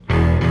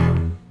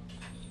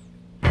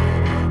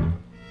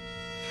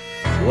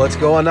What's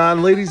going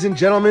on, ladies and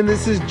gentlemen?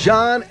 This is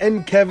John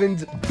and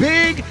Kevin's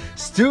Big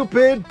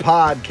Stupid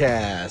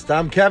Podcast.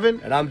 I'm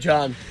Kevin. And I'm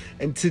John.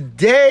 And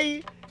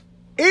today,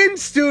 in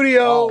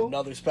studio...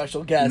 another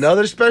special guest.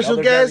 Another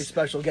very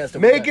special guest.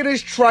 Making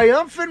his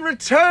triumphant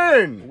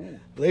return.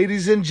 Ooh.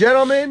 Ladies and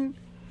gentlemen,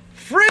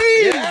 Freeze!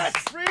 Yes!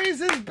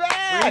 Freeze is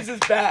back! Freeze is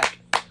back.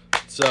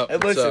 So,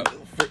 And listen,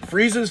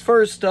 Freeze's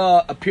first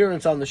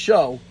appearance on the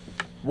show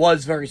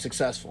was very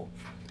successful.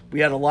 We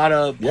had a lot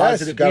of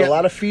positive... got a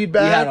lot of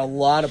feedback. We had a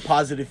lot of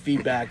positive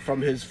feedback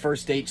from his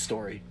first date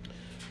story.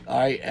 All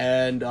right,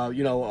 and,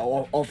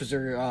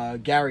 Officer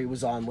Gary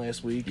was on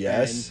last week.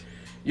 Yes.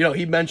 And,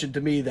 he mentioned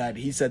to me that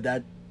he said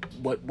that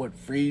what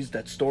Freeze,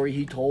 that story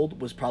he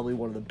told, was probably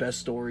one of the best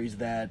stories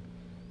that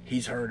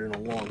he's heard in a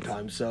long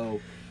time.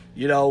 So,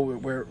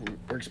 we're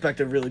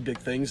expecting really big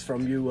things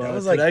from you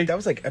today. That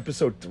was like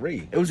episode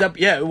 3. It was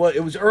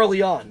it was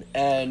early on,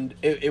 and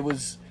it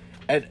was...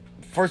 And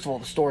first of all,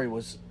 the story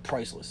was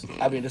priceless.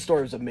 I mean, the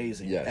story was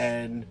amazing. Yes.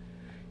 And,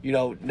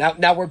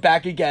 now we're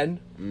back again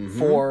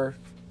for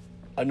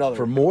another...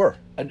 For more.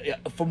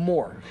 For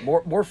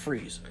more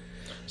Freeze.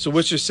 so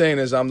what you're saying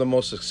is I'm the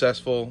most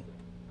successful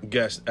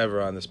guest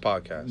ever on this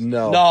podcast.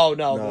 No.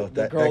 The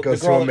That goes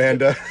to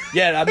Amanda.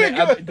 Yeah, I mean,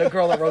 the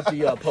girl that wrote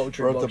the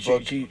poetry Wrote book, the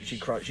book.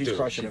 she's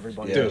crushing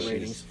everybody Dude, with the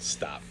ratings.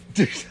 Stop.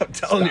 Dude, I'm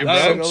telling you,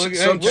 Stop. man.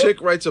 Some chick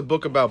writes a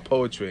book about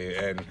poetry,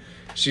 and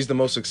she's the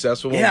most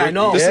successful one. Yeah, I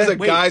know. This is a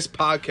Wait. guy's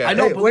podcast. I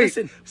know, Hey, but wait.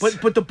 listen,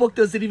 but the book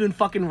doesn't even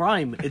fucking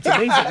rhyme. It's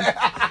amazing.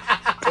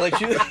 Like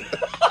she...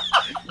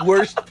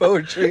 Worst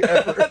poetry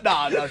ever.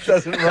 No, she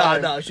Doesn't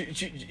rhyme. No,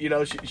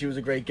 she was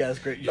a great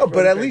guest. Great. No,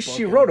 but at least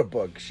she wrote a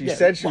book. She Yeah.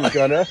 said she was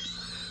gonna.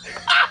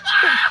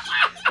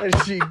 And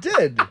she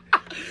did.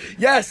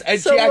 Yes, and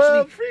So, we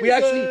actually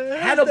Frieza,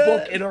 had how's a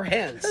book that- in our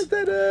hands. how's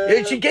that,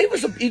 And she gave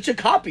us each a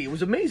copy. It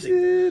was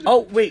amazing.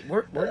 Oh wait,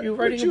 weren't you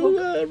writing a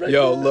book?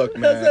 Yo, look,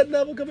 man. How's that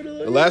novel coming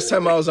along? The last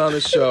time I was on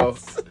the show,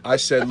 I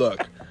said, look,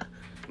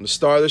 I'm the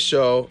star of the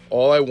show.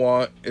 All I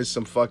want is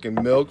some fucking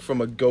milk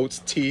from a goat's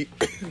teat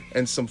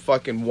and some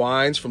fucking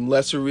wines from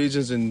lesser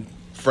regions in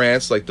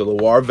France, like the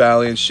Loire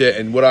Valley and shit.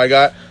 And what I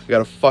got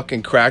a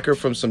fucking cracker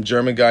from some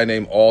German guy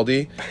named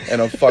Aldi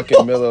and a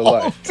fucking Miller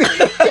Lite.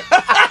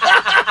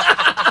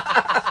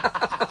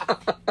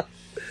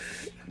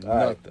 All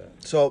right.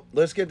 So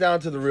let's get down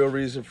to the real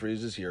reason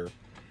Freeze is here.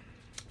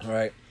 All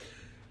right.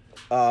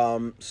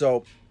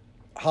 So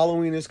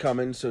Halloween is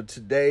coming. So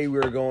today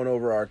we're going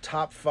over our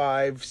top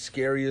 5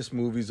 scariest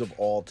movies of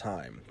all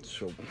time.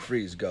 So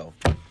Freeze, go.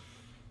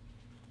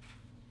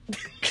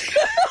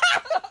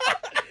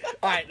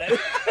 All right. All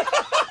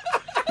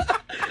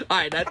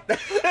right. All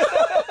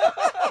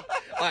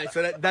right.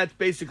 So that's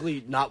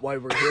basically not why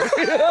we're here.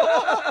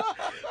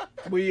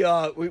 We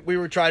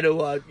were trying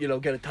to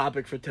get a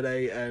topic for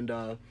today, and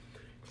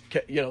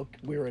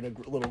we were in a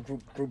little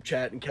group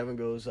chat, and Kevin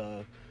goes,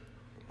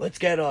 let's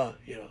get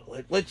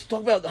let's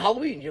talk about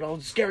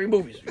Halloween, scary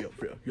movies.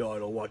 Yeah, I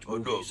don't watch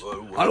movies.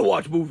 I don't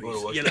watch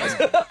movies.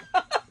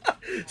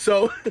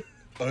 So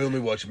I only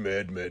watch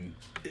Mad Men.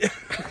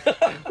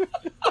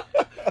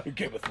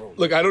 Game of Thrones.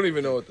 Look, I don't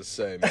even know what to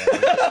say, man.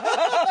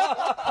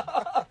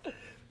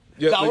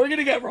 Yeah, No, we're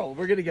gonna get rolled.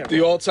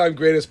 the all-time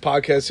greatest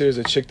podcast here is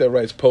a chick that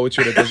writes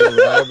poetry that doesn't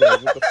rhyme.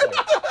 Like, what the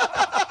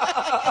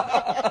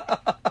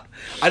fuck?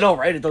 I know,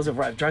 right? It doesn't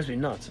rhyme. It drives me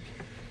nuts.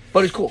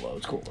 But it's cool though.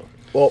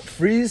 Well,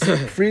 Freeze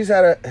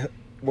had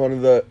one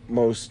of the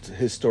most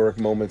historic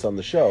moments on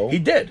the show. He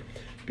did.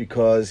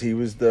 Because he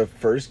was the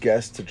first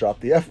guest to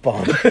drop the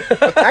F-bomb.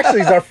 Actually,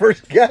 he's our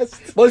first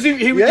guest. Was he?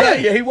 Yeah.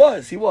 Yeah, he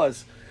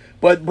was.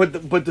 But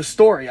the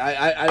story,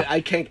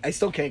 I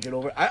still can't get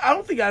over it. I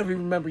don't think I even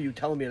remember you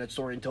telling me that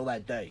story until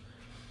that day.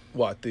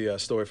 What, the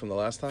story from the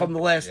last time? From the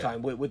last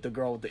time with the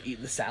girl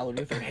eating the salad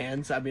with her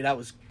hands. I mean, that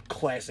was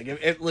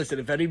classic. Listen,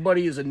 if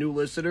anybody is a new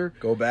listener,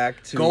 Go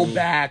back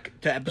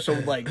to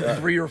episode like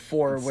 3 or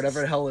 4 or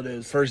whatever the hell it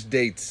is. First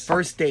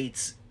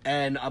Dates.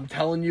 And I'm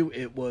telling you,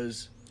 it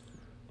was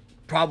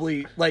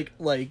probably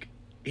like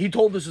he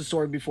told us a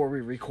story before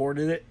we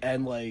recorded it,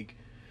 and like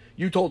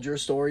you told your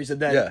stories,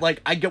 and then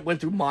I went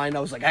through mine. I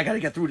was like, I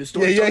gotta get through this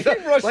story. Yeah, So,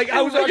 he rushed- like I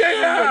he was like, rushed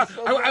yeah.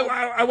 through it.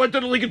 I went to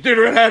the Lincoln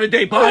Theater and had a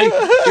date. Bye.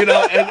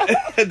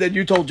 And then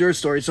you told your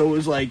story, so it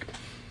was like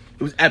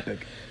it was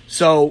epic.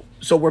 So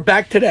we're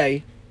back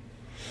today,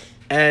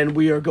 and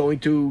we are going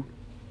to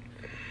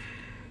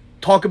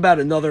talk about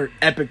another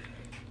epic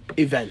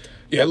event.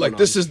 Yeah, like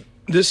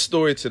this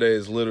story today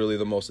is literally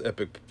the most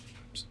epic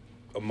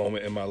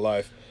moment in my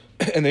life.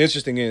 And the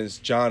interesting is,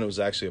 John was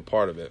actually a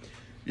part of it.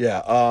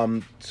 Yeah.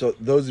 So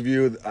those of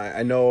you,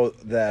 I know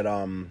that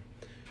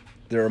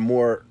there are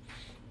more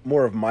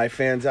of my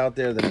fans out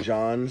there than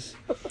John's.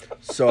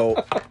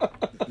 So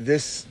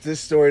this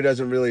story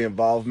doesn't really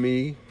involve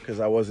me because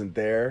I wasn't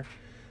there.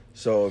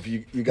 So if you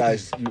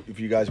guys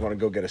want to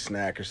go get a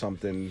snack or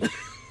something,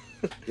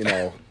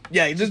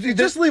 Yeah,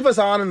 just leave us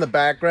on in the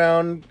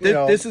background.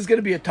 This is going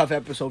to be a tough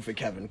episode for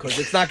Kevin because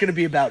it's not going to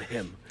be about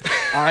him.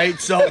 All right,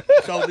 so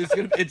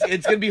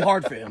it's gonna be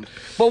hard for him.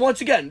 But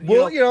once again,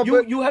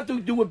 you have to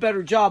do a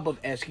better job of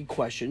asking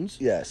questions.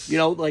 Yes.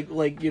 Like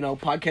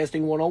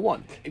podcasting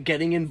 101,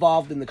 getting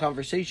involved in the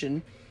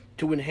conversation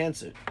to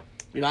enhance it.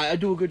 I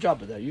do a good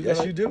job of that. You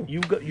do.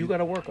 You got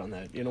to work on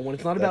that. When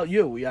it's not about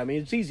you. Yeah, I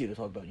mean, it's easy to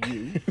talk about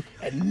you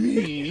and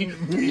me.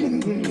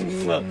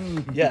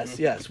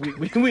 yes,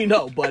 we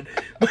know, but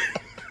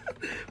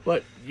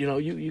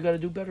you got to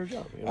do a better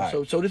job.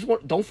 Right. So this one,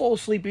 don't fall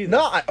asleep either.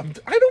 No, I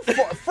don't.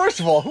 First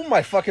of all, who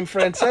my fucking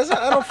friend says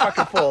I don't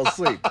fucking fall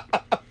asleep.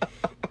 All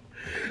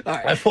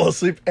right. I fall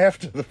asleep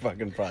after the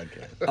fucking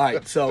podcast. All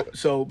right,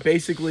 so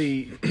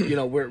basically,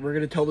 we're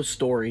gonna tell the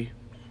story,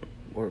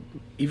 or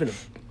even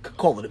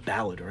call it a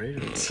ballad, right?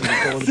 Can we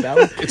call it a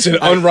ballad? It's an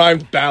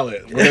unrhymed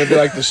ballad. We're gonna be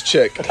like this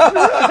chick.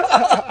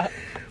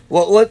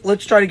 Well,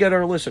 let's try to get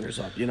our listeners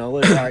up.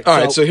 All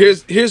right. So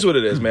here's what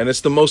it is, man.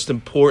 It's the most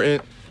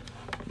important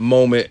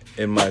moment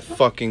in my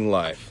fucking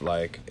life.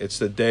 Like, it's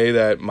the day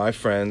that my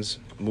friends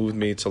moved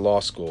me to law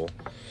school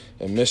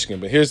in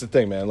Michigan. But here's the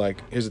thing, man.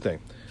 Here's the thing.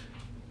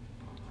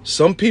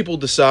 Some people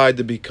decide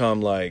to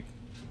become, like,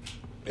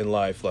 in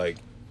life, like,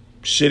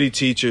 shitty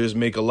teachers,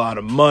 make a lot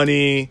of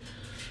money,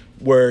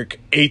 work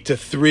 8 to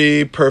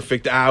 3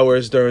 perfect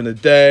hours during the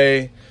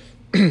day,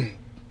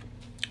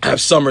 have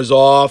summers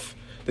off.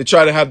 They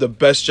try to have the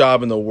best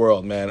job in the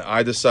world, man.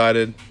 I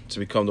decided to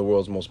become the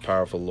world's most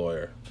powerful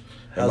lawyer.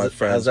 And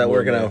How's that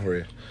working out for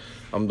you?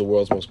 I'm the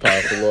world's most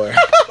powerful lawyer.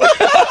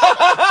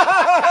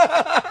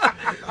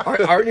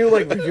 Aren't you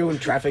like reviewing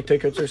traffic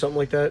tickets or something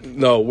like that?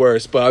 No,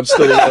 worse, but I'm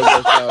still the world's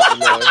most powerful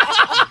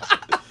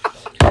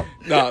lawyer.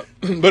 Nah,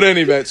 but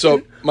anyway,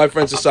 so my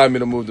friends decided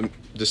to move me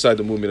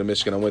to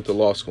Michigan. I went to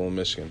law school in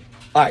Michigan.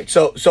 All right,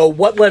 so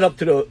what led up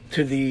to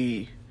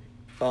the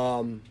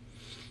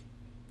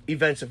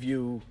events of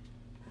you?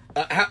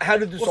 How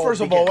did this all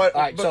First begin? of all, All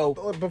right,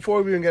 so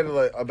before we even get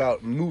into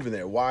about moving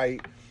there, why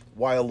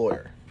a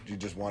lawyer? You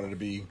just wanted to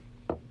be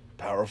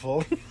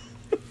powerful?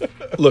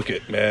 Look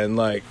it, man,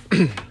 like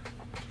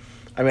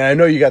I mean, I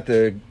know you got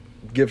the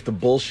gift of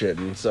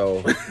bullshitting,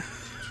 so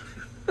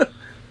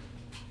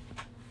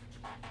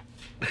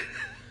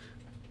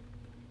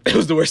it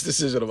was the worst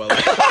decision of my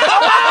life.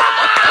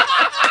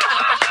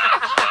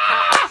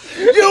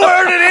 you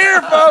heard it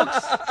here,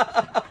 folks.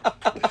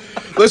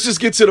 Let's just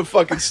get to the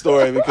fucking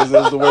story because it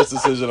was the worst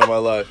decision of my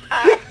life.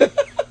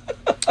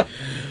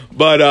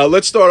 But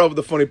let's start off with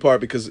the funny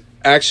part because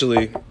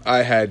actually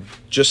I had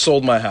just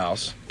sold my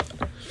house.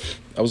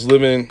 I was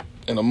living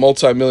in a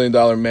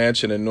multi-million-dollar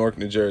mansion in Newark,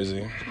 New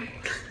Jersey,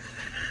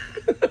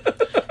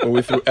 where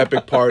we threw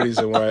epic parties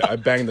and where I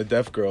banged the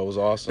deaf girl. It was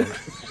awesome.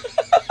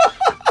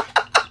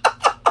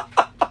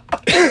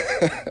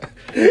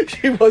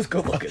 she was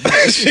good looking.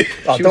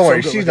 Don't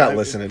worry, she's not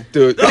listening,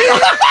 dude.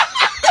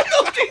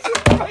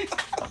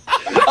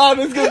 Oh,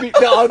 this is gonna be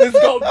this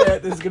is going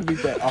bad. This is gonna be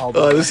bad.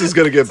 Oh, this is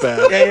gonna get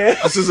bad. Yeah.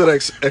 This is an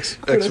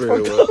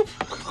X-rated one.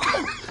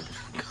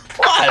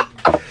 What?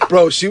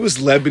 Bro, she was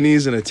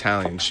Lebanese and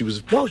Italian. She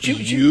was beautiful.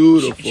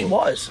 She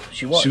was.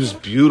 She was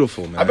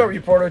beautiful, man. I remember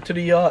you brought her to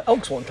the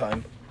Elks one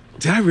time.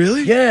 Did I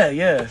really?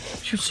 Yeah.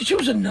 She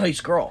was a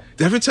nice girl.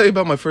 Did I ever tell you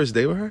about my first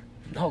date with her?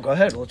 No, go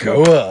ahead. Let's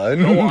go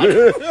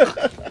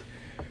on.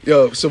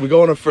 Yo, so we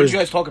go on our What first. did you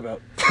guys talk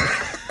about?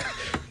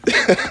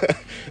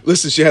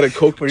 Listen, she had a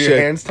Were your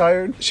hands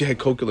tired? She had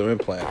cochlear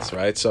implants,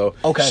 right? So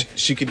okay.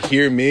 she could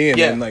hear me, and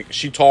then like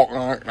she talked,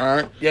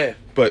 yeah.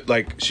 But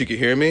like she could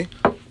hear me,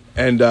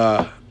 and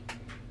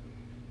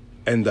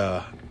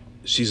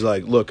she's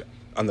like, look,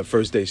 on the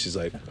first day, she's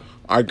like,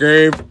 I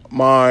gave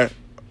my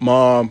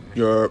mom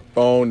your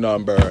phone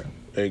number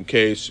in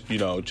case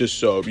just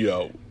so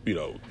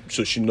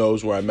so she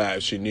knows where I'm at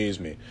if she needs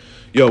me.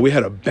 Yo, we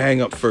had a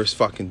bang up first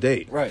fucking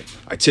date. Right.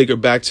 I take her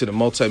back to the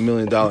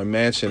multi-million-dollar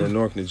mansion in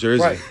Newark, New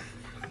Jersey. Right.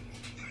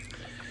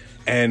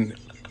 And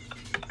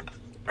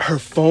her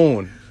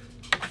phone,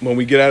 when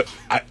we get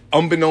out,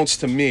 unbeknownst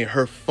to me,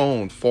 her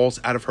phone falls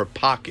out of her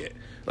pocket.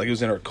 Like it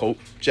was in her coat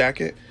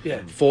jacket.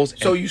 Yeah. Falls.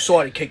 So you saw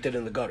it and kicked it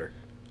in the gutter.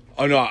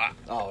 Oh no.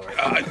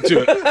 Right.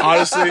 Dude,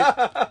 honestly,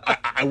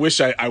 I wish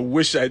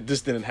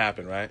this didn't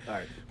happen, right? All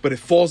right. But it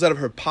falls out of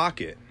her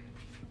pocket.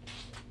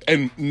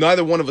 And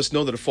neither one of us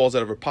know that it falls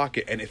out of her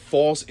pocket, and it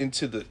falls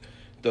into the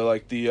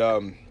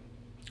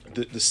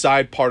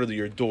side part of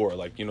your door,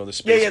 like the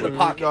space. Yeah, the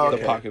pocket.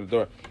 The pocket of the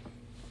door.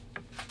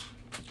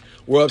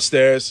 We're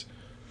upstairs.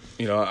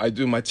 I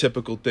do my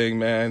typical thing,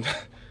 man.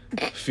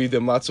 Feed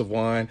them lots of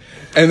wine,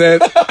 and then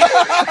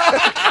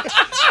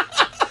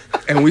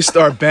and we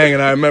start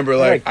banging. I remember,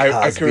 like,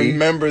 I can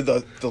remember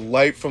the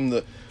light from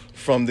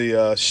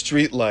the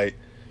street light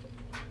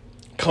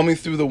coming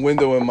through the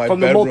window in my bedroom.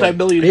 From the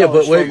multi-million Yeah,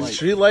 dollar but wait, street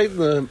street light in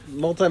the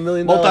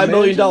multi-million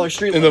dollar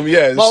street light.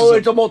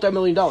 It's a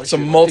multi-million dollar. It's a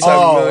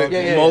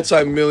multi-million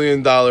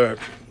multi-million dollar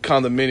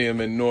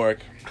condominium in Newark,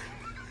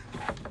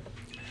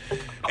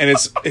 and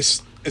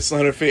it's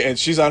on her feet, and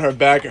she's on her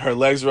back, and her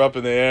legs are up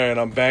in the air, and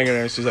I'm banging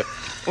her, and she's like,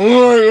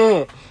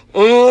 oh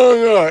my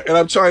god, and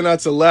I'm trying not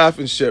to laugh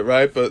and shit,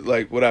 right? But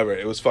like, whatever,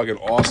 it was fucking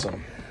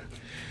awesome.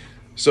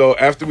 So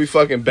after we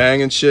fucking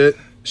bang and shit,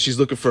 she's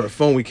looking for her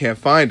phone. We can't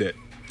find it.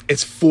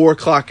 It's 4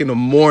 o'clock in the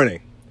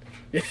morning.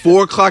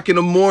 4 o'clock in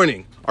the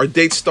morning. Our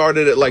date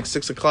started at like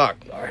 6 o'clock.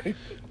 All right.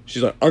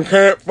 She's like, I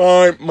can't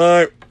find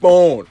my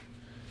phone.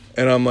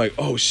 And I'm like,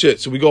 oh shit.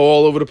 So we go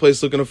all over the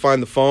place looking to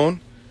find the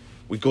phone.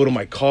 We go to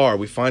my car.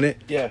 We find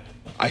it. Yeah.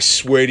 I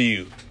swear to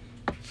you,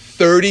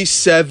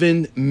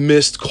 37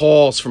 missed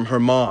calls from her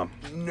mom.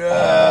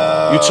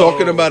 No. You're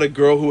talking about a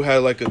girl who had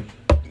like a,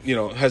 you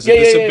know, has a Yeah,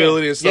 yeah,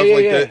 disability yeah. and stuff Yeah,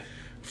 like yeah. that.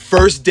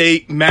 First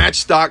date,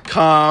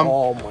 Match.com.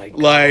 Oh my God.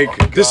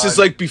 Like, this is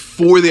like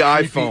before the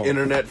Creepy iPhone.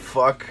 internet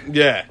fuck.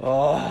 Yeah.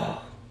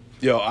 Oh.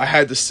 Yo, I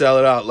had to sell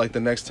it out. Like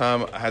the next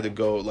time, I had to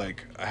go.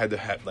 Like I had to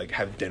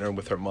have dinner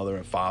with her mother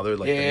and father.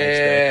 Like the next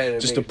day, Yeah,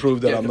 just to to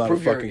prove that yeah, I'm to not a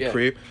prove you're- fucking yeah.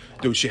 creep.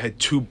 Dude, she had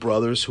 2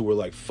 brothers who were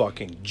like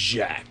fucking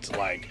jacked,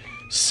 like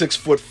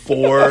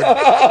 6'4".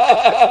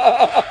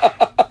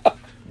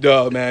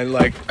 No man,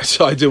 like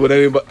so I did what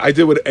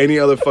any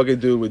other fucking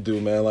dude would do,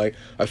 man. Like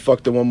I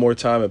fucked her one more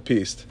time and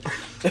pieced.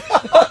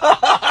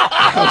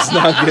 I was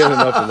not getting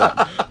enough of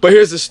that. But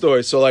here's the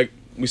story. So like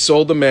we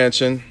sold the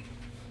mansion.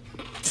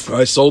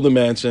 I sold the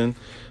mansion,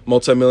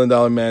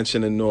 multi-million-dollar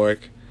mansion in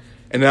Newark,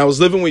 and I was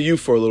living with you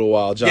for a little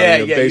while, Johnny, Yeah,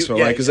 in the yeah, basement,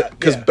 you- right? yeah,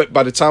 Because yeah.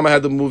 by the time I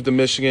had to move to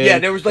Michigan, Yeah,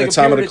 there was like the a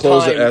time period to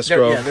close of time. the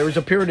escrow. There was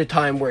a period of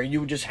time where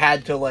you just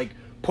had to like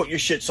put your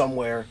shit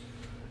somewhere.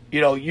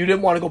 You know, you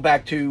didn't want to go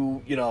back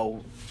to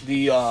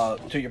the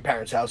to your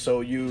parents' house,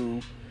 so you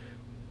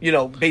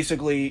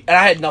basically. And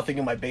I had nothing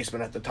in my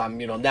basement at the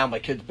time. You know, now my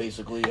kids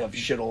basically have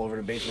shit all over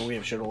the basement. We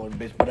have shit all over the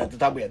basement, but at the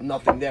time we had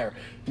nothing there.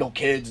 No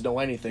kids, no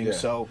anything. Yeah.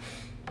 So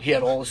he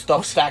had all his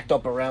stuff stacked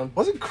up around.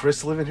 Wasn't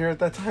Chris living here at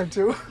that time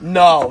too?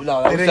 No,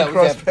 They didn't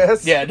cross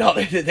paths? Yeah, no,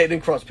 they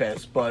didn't cross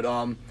paths. But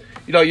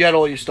you had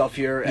all your stuff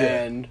here,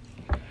 and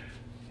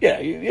yeah,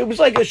 it was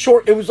like a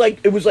short. It was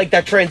like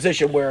that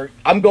transition where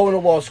I'm going to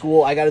law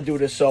school. I got to do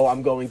this, so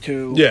I'm going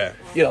to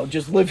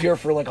just live here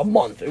for like a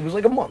month. It was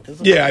like a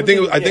month. Yeah, I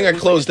think I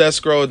closed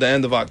escrow at the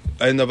end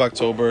of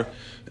October,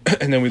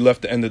 and then we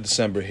left the end of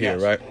December here,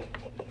 Yes. right?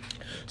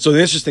 So the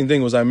interesting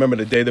thing was, I remember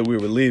the day that we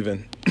were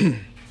leaving.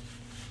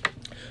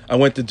 I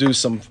went to do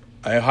some.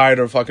 I hired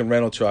a fucking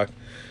rental truck,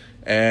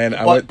 and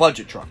I went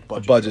budget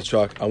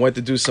truck. I went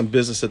to do some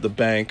business at the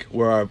bank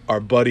where our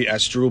buddy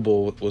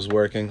Astrubal was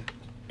working,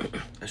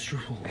 That's true.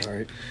 All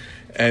right.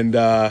 and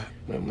I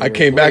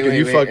came back and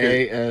you fucking.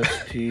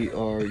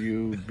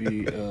 ASTRUBL.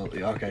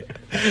 Okay.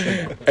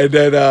 And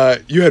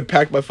then you had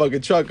packed my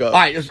fucking truck up. All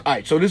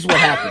right. So this is what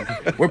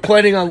happened. We're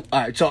planning on.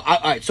 All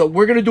right. So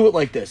we're gonna do it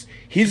like this.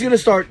 He's gonna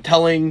start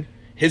telling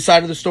his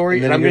side of the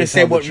story, and I'm gonna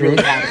say what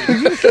really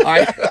happened. All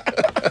right.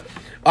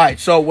 All right.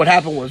 So what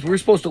happened was we were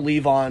supposed to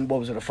leave on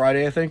what was it, a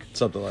Friday, I think.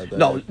 Something like that.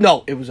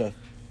 No. It was a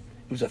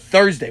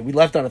Thursday. We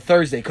left on a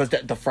Thursday because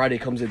the Friday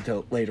comes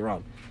into later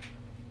on.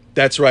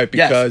 That's right,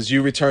 Yes. because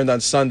you returned on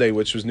Sunday,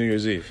 which was New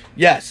Year's Eve.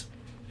 Yes.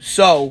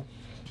 So.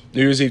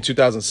 New Year's Eve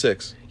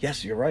 2006.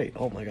 Yes, you're right.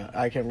 Oh my God,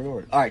 I can't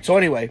remember it. All right. So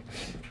anyway,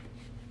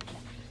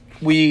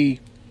 the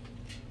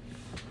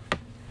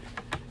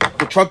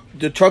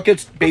truck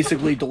gets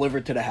basically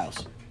delivered to the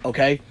house.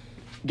 Okay,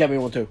 get me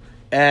one too,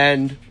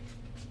 and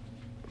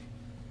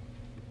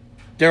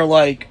they're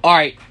like, "All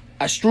right,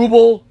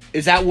 Astrubal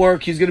is at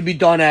work. He's gonna be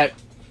done at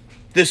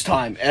this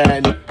time."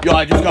 And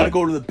I just gotta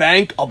go to the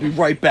bank. I'll be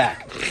right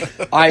back.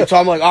 All right. So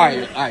I'm like, all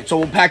right. So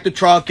we'll pack the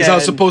truck. Because I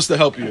was supposed to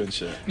help you and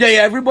shit. Yeah.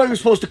 Everybody was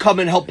supposed to come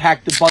and help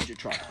pack the budget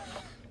truck.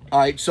 All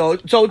right. So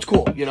it's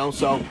cool,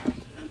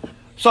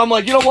 So I'm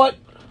like, you know what?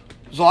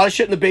 There's a lot of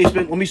shit in the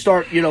basement. Let me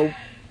start,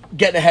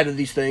 getting ahead of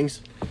these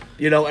things,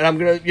 and I'm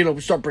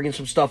gonna, start bringing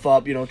some stuff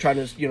up, trying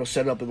to,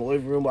 set it up in the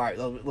living room. All right,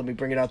 let me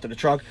bring it out to the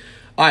truck.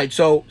 All right,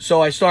 so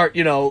I start,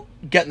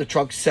 getting the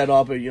truck set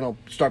up, and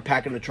start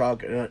packing the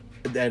truck, and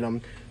then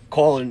I'm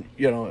calling,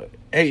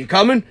 hey, you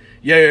coming?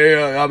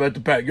 Yeah, I'm at the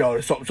back. Yo,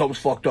 something's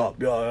fucked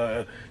up.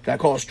 I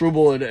call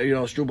Struble,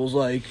 and Struble's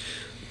like,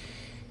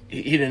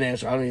 he didn't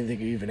answer. I don't even think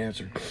he even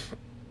answered.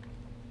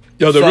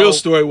 Yo, the So- real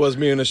story was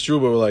me and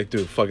Astruba were like,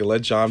 dude, fucking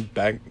let John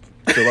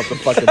fill up the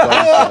fucking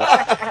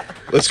dog.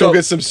 Let's go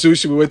get some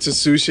sushi. We went to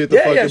sushi at the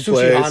fucking Sushi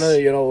place.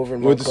 Hana, over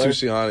in We went to Montclair.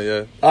 Sushi Hana,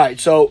 yeah. All right,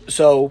 so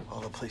Oh,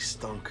 the place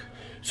stunk.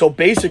 So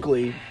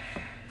basically,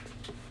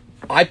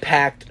 I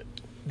packed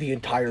the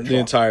entire truck. The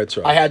entire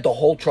truck. I had the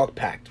whole truck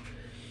packed.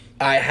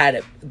 I had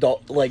it,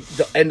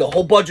 and the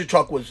whole budget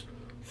truck was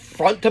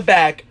front to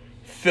back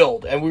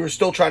filled, and we were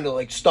still trying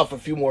to stuff a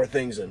few more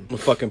things in. The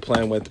fucking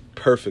plan went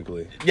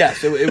perfectly.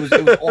 Yes, it was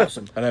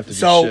awesome. I didn't have to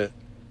do shit.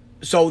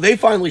 So they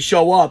finally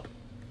show up,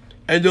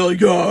 and they're like,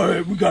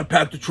 "Yo, we gotta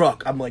pack the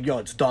truck." I'm like, "Yo,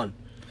 it's done."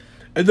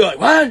 And they're like,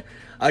 "What?"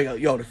 I go,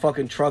 "Yo, the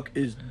fucking truck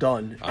is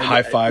done." I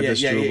high-fived this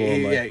Struble.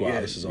 I'm like, wow,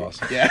 this is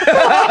awesome. Yeah.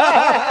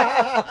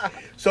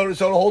 So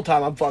the whole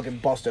time I'm fucking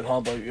busted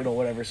hump, or,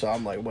 whatever. So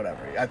I'm like,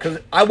 whatever, because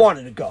I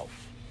wanted to go.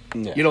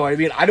 Yeah. You know what I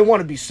mean? I didn't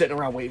want to be sitting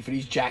around waiting for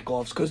these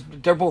jack-offs because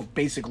they're both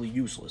basically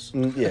useless.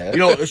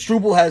 Yeah.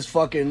 Struble has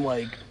fucking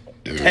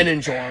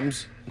 10-inch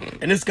arms,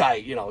 and this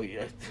guy,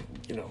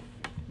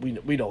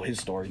 we know his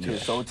story too.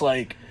 So it's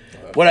like,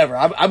 whatever.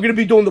 I'm going to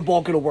be doing the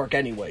bulk of the work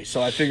anyway,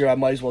 so I figure I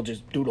might as well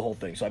just do the whole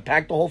thing. So I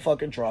packed the whole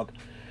fucking truck,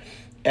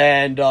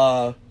 and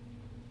I'm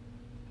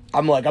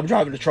like, I'm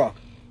driving the truck.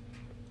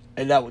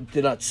 And that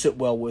did not sit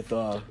well with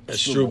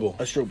Struble.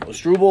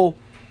 Struble,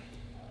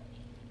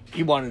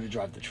 he wanted to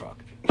drive the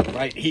truck,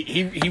 right?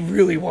 He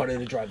really wanted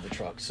to drive the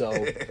truck, so...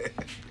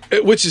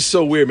 Which is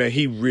so weird, man.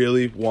 He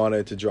really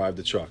wanted to drive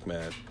the truck,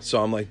 man.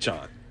 So I'm like,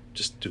 John,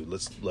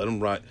 let's let him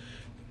ride.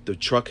 The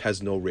truck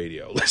has no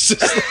radio. Let's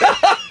just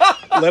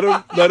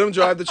let him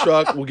drive the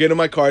truck. We'll get in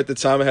my car. At the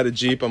time, I had a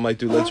Jeep. I'm like,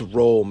 dude, let's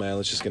roll, man.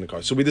 Let's just get in the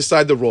car. So we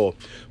decide to roll.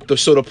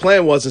 So the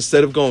plan was,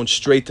 instead of going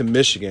straight to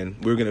Michigan,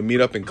 we were going to meet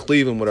up in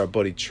Cleveland with our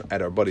buddy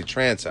at our buddy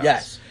Tran's house.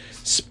 Yes.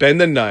 Spend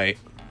the night,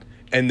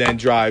 and then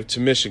drive to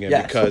Michigan,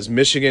 yes. because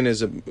Michigan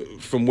is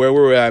from where we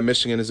were at.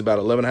 Michigan is about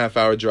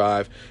 11.5-hour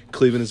drive.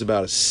 Cleveland is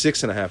about a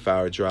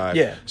 6.5-hour drive.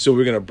 Yeah. So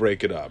we're gonna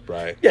break it up,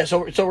 right? Yeah. So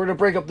we're gonna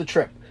break up the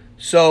trip.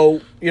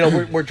 So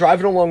we're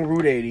driving along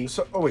Route 80.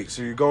 So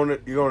so you're going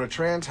to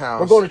Tran's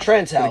house. We're going to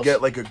Tran's house to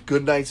get like a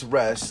good night's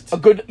rest.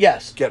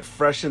 Yes. Get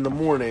fresh in the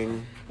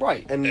morning.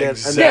 Right. And then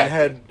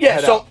head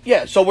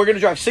out. So we're gonna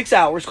drive 6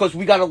 hours because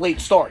we got a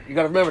late start. You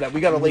got to remember that we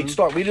got a late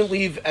start. We didn't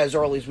leave as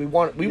early as we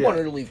wanted. We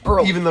wanted to leave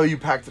early, even though you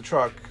packed the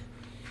truck.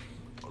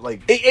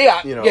 Like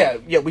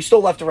we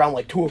still left around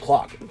like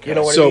 2:00. You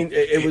know what I mean?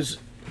 It was.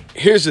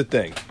 Here's the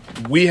thing: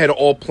 we had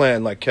all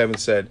planned, like Kevin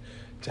said,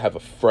 to have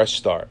a fresh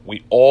start.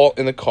 We all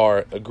in the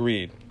car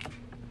agreed.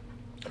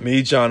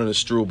 Me, John, and the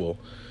Struble,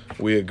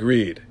 we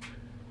agreed.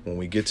 When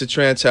we get to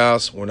Tran's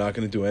house, we're not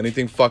gonna do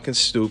anything fucking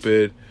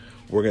stupid.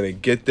 We're going to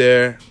get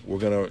there. We're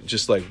going to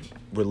just, like,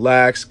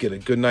 relax, get a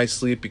good night's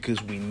sleep,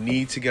 because we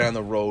need to get on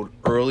the road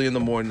early in the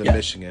morning to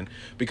Michigan.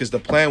 Because the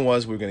plan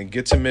was we were going to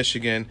get to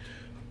Michigan,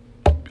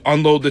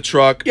 unload the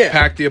truck,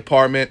 pack the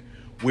apartment.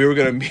 We were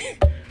going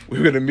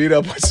to meet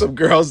up with some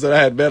girls that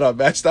I had met on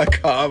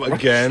Match.com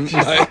again.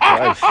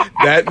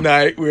 That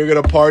night, we were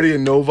going to party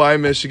in Novi,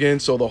 Michigan.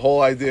 So the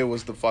whole idea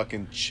was to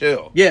fucking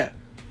chill. Yeah.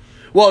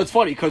 Well, it's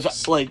funny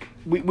because, like,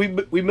 we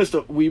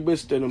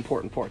missed an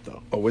important part,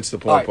 though. Oh, what's the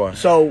important part?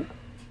 So...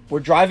 we're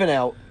driving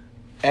out,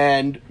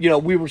 and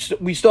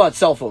we still had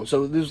cell phones,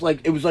 so it was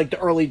like the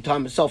early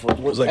time of cell phones.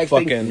 It was like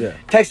texting,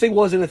 texting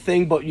wasn't a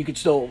thing, but you could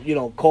still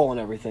call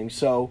and everything.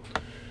 So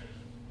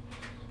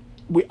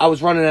I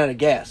was running out of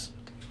gas,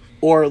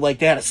 or like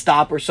they had to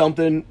stop or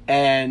something,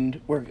 and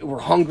we're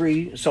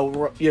hungry, so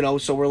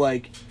we're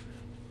like,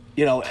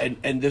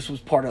 and this was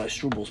part of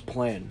Struble's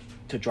plan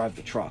to drive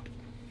the truck,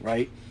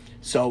 right?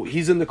 So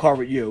he's in the car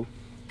with you.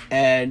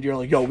 And you're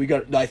like,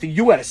 I think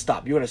you had to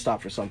stop. You had to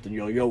stop for something.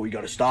 You're like, we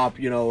got to stop,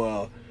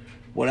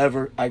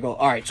 whatever. I go,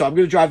 all right, so I'm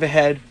going to drive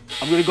ahead.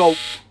 I'm going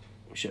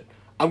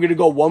to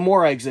go one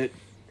more exit,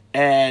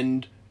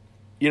 and,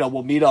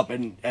 we'll meet up.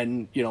 And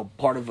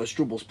part of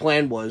Struble's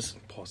plan was...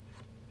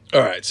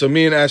 All right, so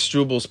me and Ash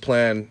Struble's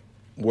plan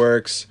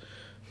works.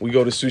 We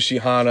go to Sushi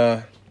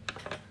Hana,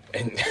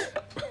 and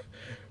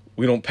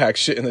we don't pack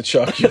shit in the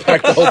truck. You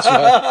pack the whole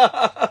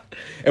truck.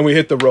 And we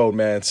hit the road,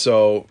 man.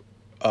 So...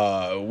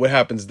 what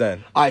happens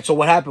then? All right, so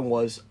what happened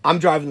was I'm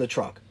driving the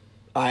truck.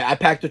 I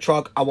packed the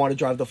truck. I want to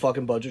drive the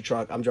fucking budget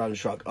truck. I'm driving the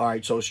truck. All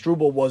right, so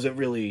Struble wasn't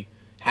really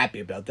happy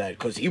about that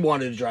because he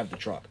wanted to drive the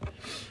truck.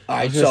 All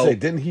right,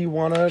 didn't he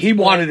want to? He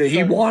wanted it.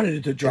 He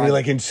wanted to drive. And he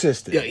like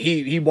insisted. Yeah,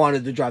 he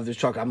wanted to drive this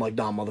truck. I'm like,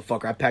 nah,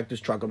 motherfucker. I packed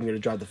this truck. I'm going to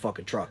drive the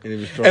fucking truck.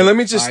 And let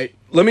me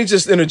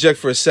just interject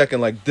for a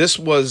second. Like,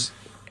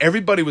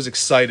 everybody was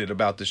excited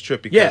about this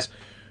trip because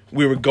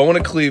we were going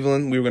to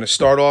Cleveland. We were going to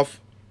start off.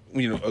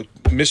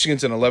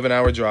 Michigan's an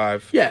 11-hour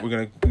drive. Yeah. We're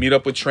going to meet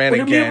up with Tran again. We're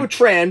going to meet up with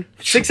Tran.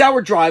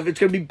 6-hour drive. It's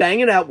going to be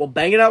banging out. We'll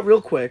bang it out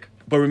real quick.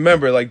 But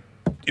remember, like,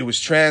 it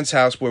was Tran's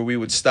house where we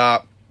would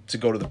stop to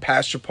go to the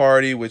pasture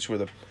party, which were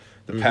the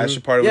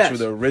pasture party, which were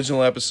the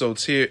original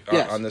episodes here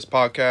on this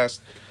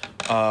podcast.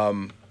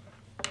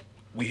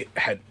 We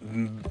had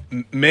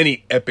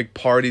many epic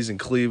parties in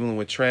Cleveland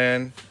with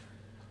Tran.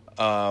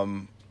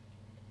 So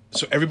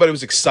everybody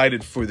was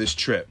excited for this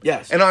trip.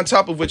 Yes. And on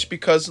top of which,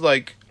 because,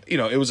 like,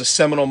 it was a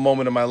seminal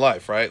moment in my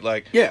life, right?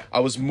 Like, I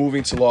was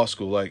moving to law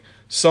school. Like,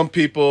 some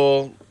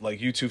people,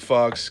 like you two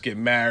fucks, get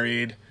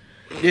married,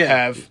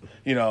 have,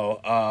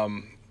 get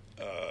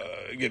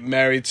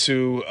married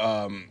to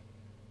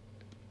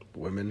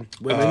women.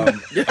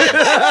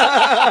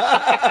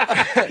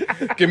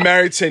 Get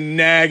married to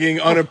nagging,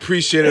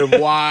 unappreciative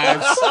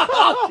wives.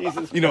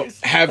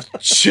 Have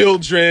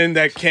children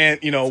that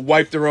can't,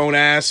 wipe their own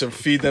ass or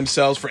feed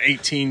themselves for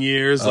 18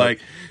 years.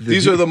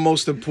 These are the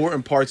most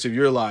important parts of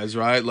your lives,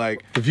 right?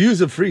 Like, the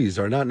views of Freeze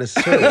are not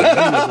necessarily.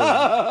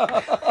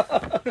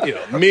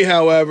 Me,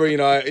 however,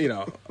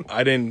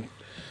 I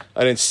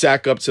didn't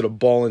sack up to the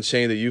ball and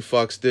chain that you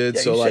fucks did.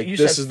 Yeah, so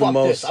this is the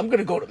most. I'm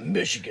gonna go to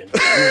Michigan.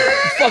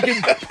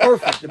 Fucking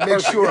perfect.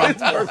 Make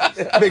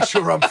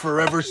sure I'm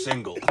forever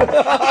single.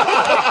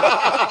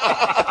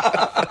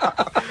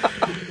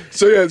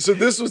 So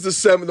this was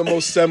the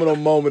most seminal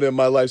moment in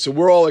my life. So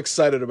we're all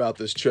excited about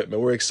this trip, man.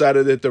 We're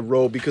excited at the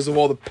road because of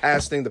all the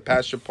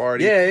pasture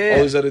party,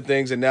 all these other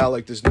things, and now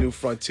like this new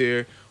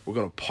frontier. We're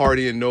gonna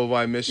party in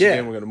Novi, Michigan.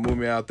 Yeah. We're gonna move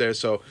me out there.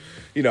 So,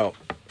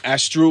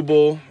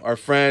 Astrubal, our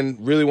friend,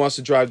 really wants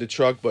to drive the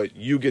truck, but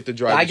you get to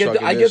drive the truck.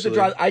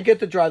 I get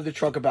to drive the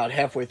truck about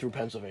halfway through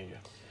Pennsylvania.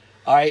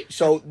 All right,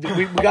 so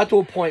we got to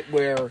a point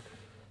where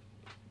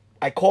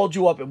I called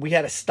you up and we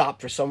had to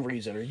stop for some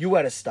reason, or you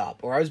had to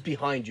stop, or I was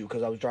behind you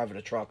because I was driving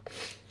a truck,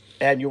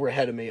 and you were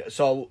ahead of me.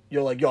 So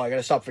you're like, "Yo, I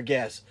gotta stop for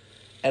gas,"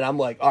 and I'm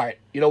like, "All right,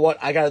 you know what?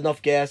 I got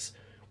enough gas.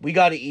 We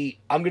got to eat.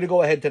 I'm gonna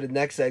go ahead to the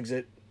next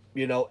exit."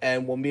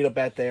 And we'll meet up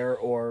at there,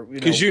 or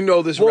because you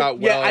know this route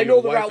well. Yeah, I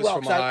know the Your wife route is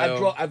well. from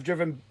Ohio. I've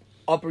driven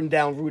up and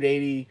down Route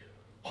 80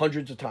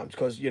 hundreds of times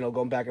because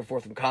going back and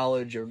forth from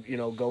college, or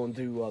going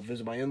to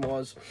visit my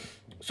in-laws.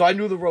 So I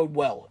knew the road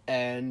well,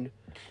 and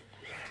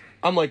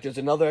I'm like, "There's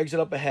another exit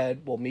up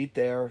ahead. We'll meet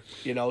there."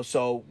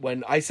 So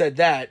when I said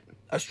that,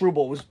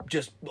 Astrubal was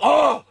just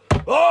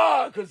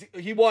because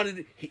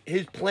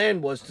his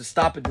plan was to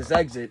stop at this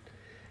exit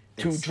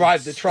to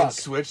drive the truck and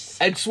switch.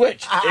 And,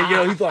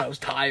 he thought I was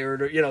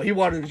tired, or he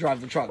wanted to drive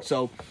the truck.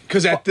 So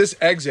because at this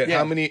exit, Yeah.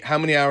 how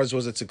many hours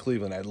was it to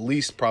Cleveland? At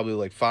least probably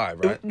like 5,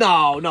 right?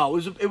 No,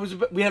 it was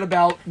we had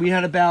about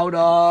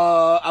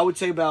I would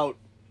say about,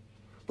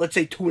 let's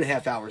say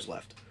 2.5 hours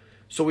left.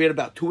 So we had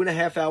about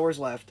 2.5 hours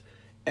left,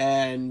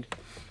 and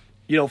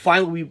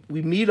finally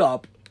we meet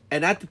up.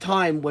 And at the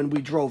time when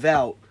we drove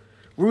out,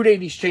 Route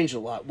 80's changed a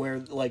lot, where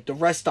like the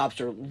rest stops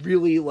are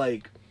really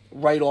like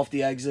right off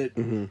the exit,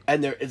 and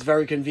it's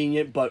very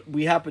convenient. But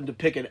we happened to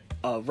pick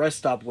a rest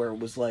stop where it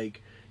was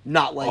like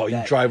not like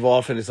that. You drive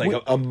off and it's like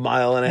a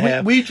mile and a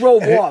half. We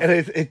drove off, and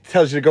it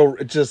tells you to go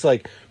just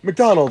like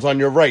McDonald's on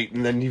your right,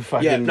 and then you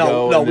fucking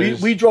go.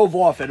 We drove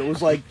off, and it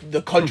was like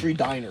the country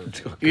diner,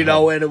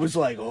 and it was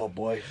like, oh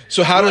boy.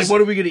 So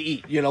what are we gonna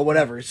eat?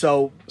 Whatever.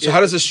 So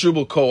how does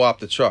Astrubal co-op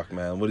the truck,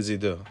 man? What does he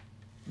do?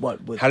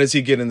 How does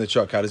he get in the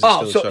truck? How does he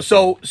steal the truck?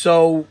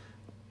 So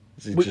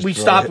we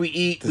stop, we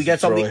eat, we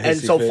get something, and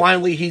so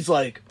finally he's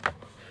like,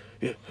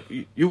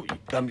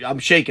 I'm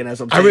shaking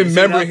as I'm saying I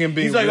remember him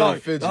being he's like, really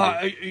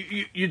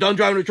fidgety. You done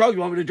driving the truck?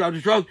 You want me to drive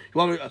the truck? You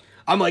want me to...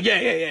 I'm like, yeah.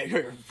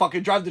 Here,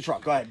 fucking drive the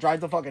truck. Go ahead,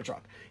 drive the fucking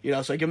truck.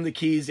 So I give him the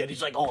keys, and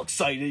he's like all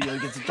excited. He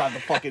gets to drive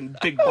the fucking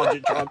big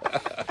budget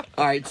truck.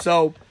 All right,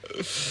 so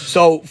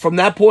from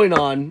that point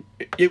on,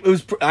 it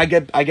was I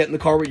get in the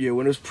car with you,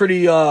 and it was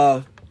pretty.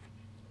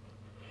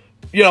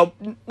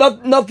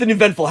 Nothing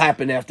eventful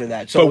happened after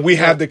that. So, but we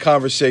had the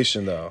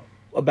conversation though.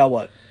 About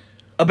what?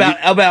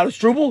 About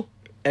Struble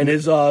and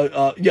his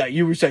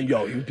you were saying,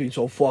 yo, he was being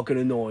so fucking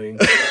annoying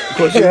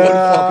because he wouldn't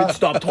fucking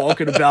stop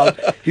talking about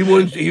he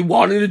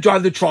wanted to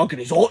drive the truck, and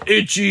he's all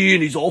itchy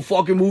and he's all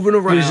fucking moving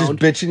around. He was just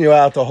bitching you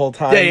out the whole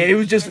time. Yeah, he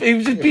was just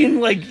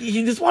being like,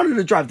 he just wanted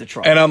to drive the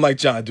truck. And I'm like,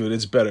 John, dude,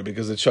 it's better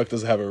because the truck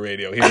doesn't have a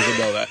radio. He doesn't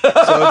know that. So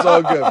it's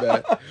all good,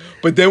 man.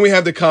 But then we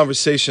had the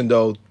conversation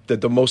though, that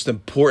the most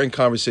important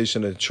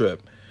conversation of the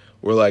trip.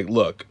 We're like,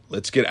 look,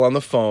 let's get on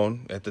the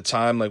phone. At the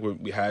time, like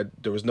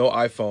there was no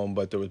iPhone,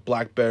 but there was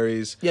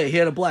Blackberries. Yeah, he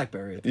had a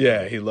Blackberry.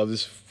 Yeah, he loved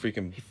his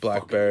freaking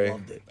Blackberry.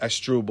 Loved it.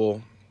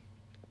 Astrubal.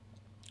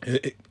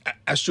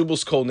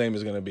 Astrubal's code name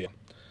is gonna be.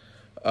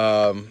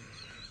 Oh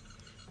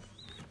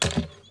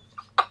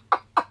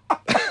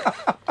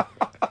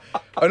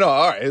no!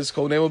 All right, his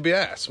code name will be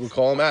Ass. We'll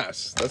call him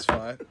Ass. That's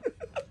fine.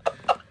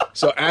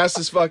 So Ass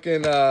is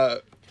fucking.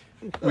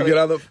 We get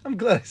on the. I'm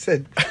glad I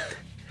said.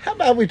 How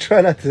about we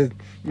try not to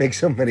make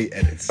so many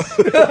edits?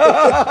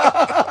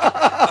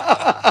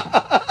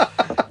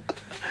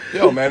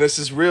 Yo, man, this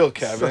is real,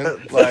 Kevin.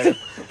 Like,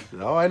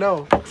 no, I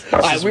know.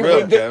 This is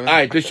real, Kevin. All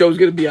right, this show's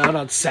gonna be out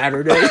on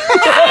Saturday.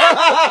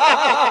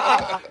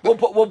 we'll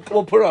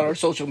put it on our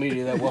social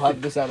media that we'll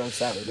have this out on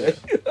Saturday.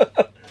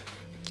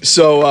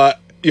 So,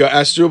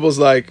 Astrubal's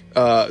like,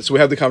 so we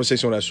have the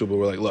conversation with Astrubal.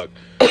 We're like, look,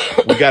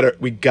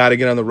 we gotta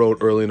get on the road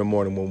early in the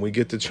morning when we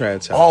get to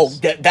Trent's house. Oh,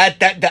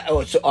 that.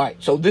 Oh, so all right.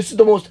 So this is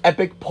the most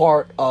epic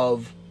part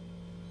of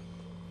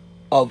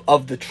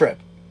the trip.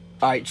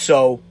 All right.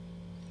 So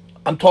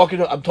I'm talking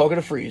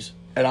to Freeze,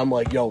 and I'm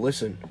like, yo,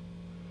 listen,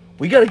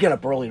 we gotta get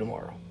up early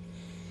tomorrow.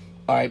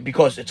 All right,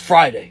 because it's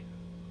Friday.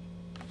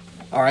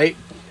 All right,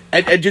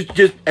 and just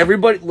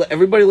everybody,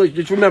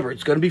 just remember,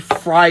 it's gonna be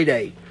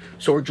Friday.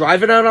 So we're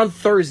driving out on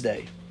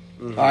Thursday.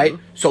 Mm-hmm. All right,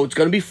 so it's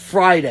gonna be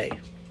Friday.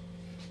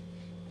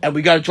 And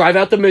we got to drive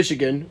out to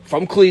Michigan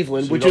from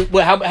Cleveland, so which is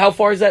how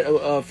far is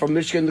that from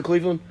Michigan to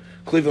Cleveland?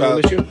 Cleveland to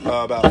Michigan?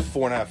 About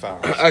 4.5 hours.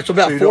 All right, so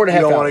about 4.5 hours.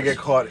 You don't want to get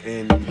caught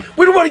in.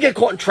 We don't want to get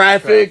caught in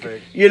traffic.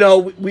 We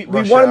want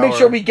to make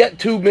sure we get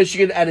to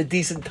Michigan at a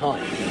decent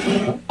time.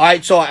 All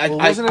right, so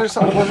wasn't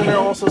there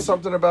also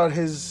something about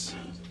his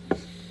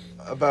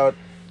about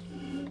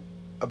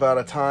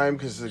a time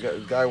because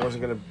the guy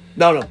wasn't gonna.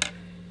 No.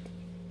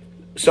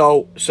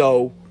 So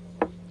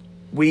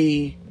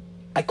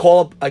I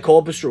call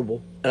up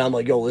Astrubal. And I'm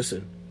like, yo,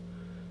 listen.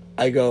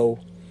 I go,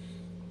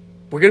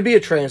 we're going to be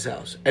at Tran's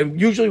house.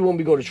 And usually when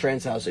we go to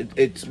Tran's house,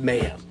 it's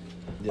mayhem.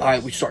 All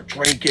right, we start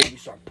drinking, we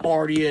start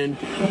partying.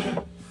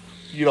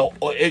 You know,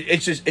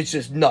 it's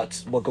just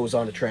nuts what goes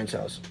on at Tran's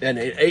house. And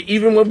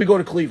even when we go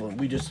to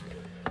Cleveland,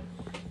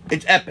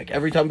 it's epic.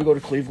 Every time we go to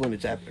Cleveland,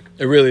 it's epic.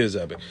 It really is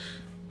epic.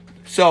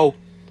 So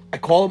I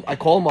call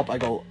him up. I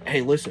go,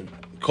 hey, listen.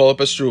 Call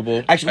up a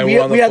Struble. Actually,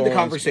 we had the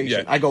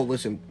conversation. Yeah. I go,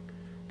 listen,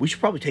 we should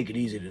probably take it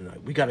easy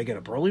tonight. We got to get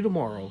up early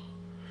tomorrow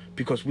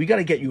because we got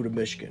to get you to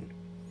Michigan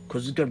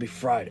because it's going to be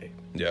Friday.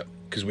 Yeah,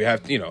 because we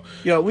have, You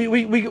know,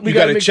 we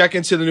got to check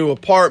into the new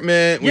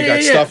apartment. We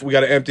got stuff. We got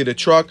to empty the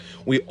truck.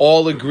 We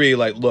all agree,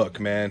 like, look,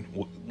 man,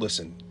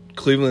 listen,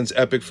 Cleveland's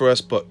epic for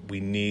us, but we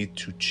need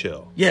to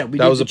chill. Yeah,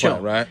 that was the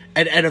plan, right?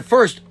 And at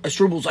first,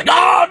 Strubel's like,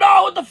 oh,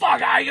 no, what the fuck?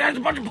 You guys are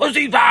a bunch of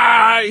pussies.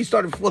 Ah! He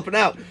started flipping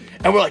out.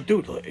 And we're like,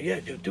 dude,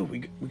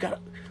 we got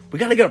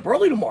to get up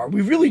early tomorrow.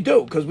 We really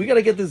do, because we got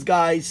to get this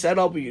guy set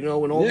up, and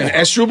all that.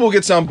 And Strubel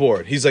gets on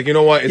board. He's like, you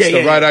know what? It's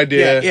the right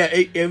idea. Yeah.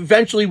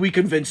 Eventually, we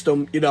convinced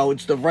him,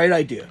 it's the right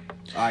idea.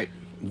 All right.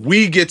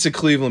 We get to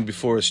Cleveland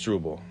before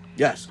Strubel.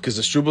 Yes. Because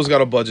the Strubel's got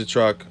a budget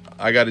truck.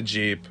 I got a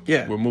Jeep.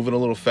 Yeah. We're moving a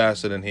little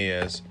faster than he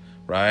is,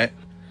 right?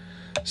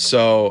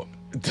 So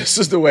this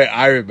is the way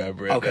I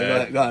remember it.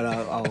 Okay,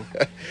 man.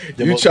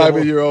 You chime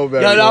in your own,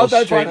 man. No, We'll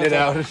that's straighten fine. it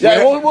out.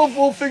 Yeah,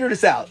 we'll figure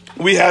this out.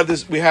 We have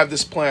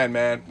this plan,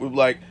 man. We're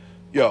like,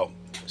 yo,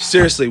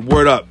 seriously,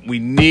 word up. We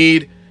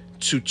need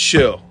to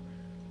chill.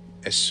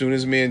 As soon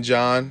as me and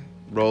John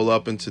roll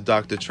up into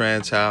Dr.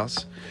 Tran's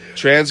house,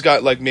 Tran's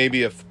got like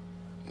maybe a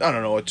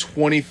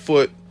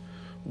 20-foot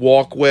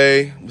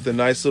walkway with a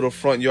nice little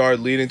front yard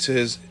leading to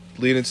this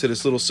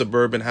little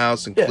suburban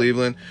house in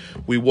Cleveland.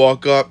 We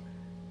walk up,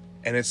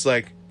 and it's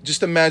like,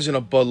 just imagine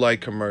a Bud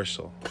Light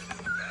commercial.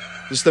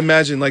 Just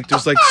imagine, like,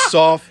 there's like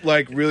soft,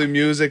 like, really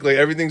music, like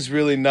everything's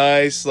really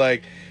nice,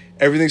 like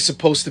everything's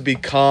supposed to be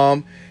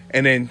calm,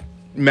 and then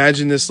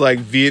imagine this like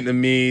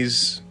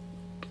Vietnamese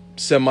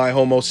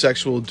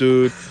semi-homosexual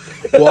dude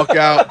walk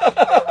out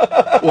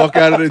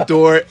of the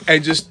door,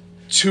 and just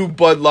 2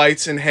 Bud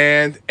Lights in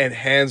hand, and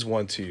hands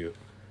one to you.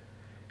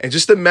 And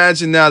just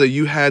imagine now that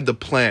you had the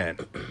plan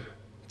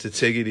to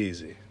take it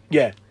easy.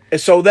 Yeah.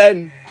 And so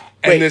then...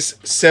 And this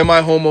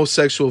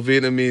semi-homosexual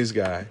Vietnamese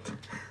guy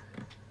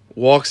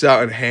walks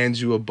out and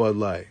hands you a Bud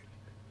Light.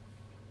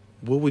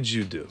 What would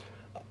you do?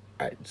 All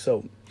right,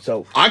 so...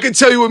 I can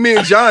tell you what me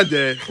and John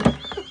did.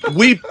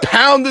 We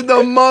pounded the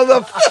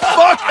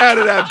motherfuck out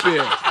of that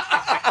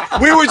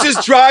beer. We were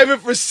just driving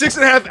for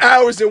 6.5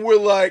 hours, and we're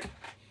like,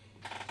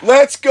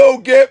 let's go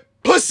get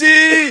pussy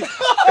and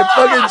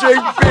fucking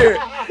drink beer.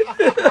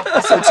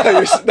 So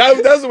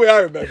that's the way I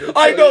remember it.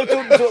 I know.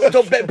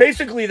 So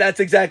basically, that's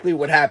exactly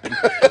what happened.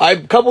 A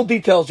couple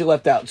details you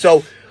left out.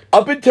 So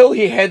up until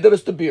he handed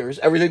us the beers,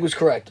 everything was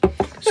correct.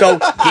 So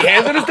he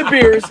handed us the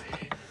beers,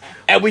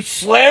 and we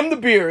slammed the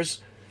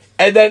beers.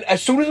 And then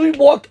as soon as we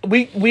walked,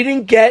 we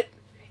didn't get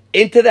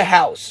into the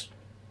house.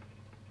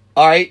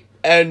 All right,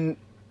 and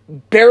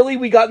barely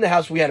we got in the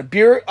house. We had a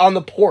beer on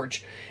the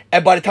porch,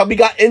 and by the time we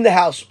got in the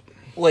house,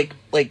 like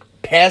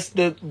past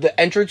the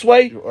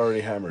entranceway, You're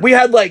already hammered. we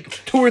had like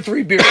 2 or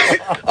 3 beers.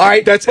 All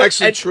right, That's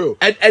actually true.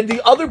 And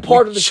the other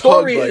part of the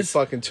story chugged, like, is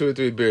fucking 2 or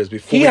 3 beers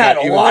before he had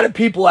a lot of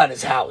people at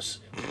his house.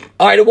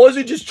 All right, it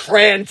wasn't just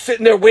Tran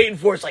sitting there waiting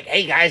for us like,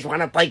 hey guys,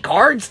 want to play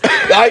cards?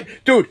 All right,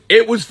 dude,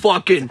 it was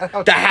fucking,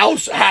 the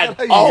house had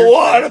a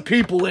lot of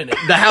people in it.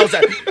 The house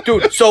had,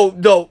 dude, so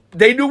no,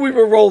 they knew we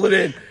were rolling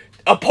in.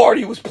 A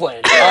party was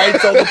planned. All right,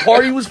 so the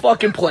party was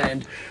fucking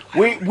planned.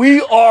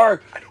 We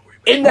are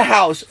in the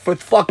house for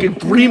fucking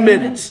 3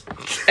 minutes.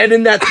 And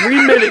in that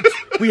 3 minutes,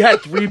 we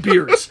had 3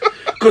 beers.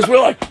 Because we're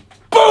like,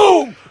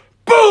 boom,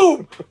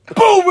 boom,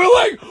 boom. We're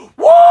like,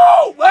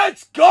 whoa,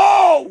 let's go.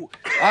 All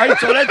right,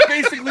 so that's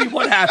basically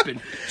what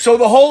happened. So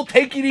the whole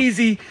take it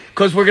easy,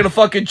 because we're going to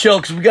fucking chill,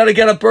 because we got to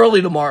get up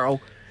early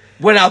tomorrow,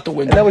 went out the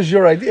window. And that was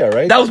your idea,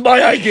 right? That was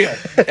my idea.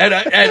 And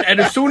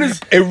as soon as...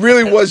 It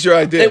really was your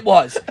idea. It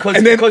was.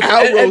 And then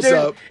Al rose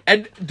up.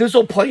 And this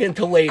will play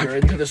into later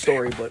into the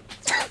story, but...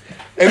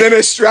 And then a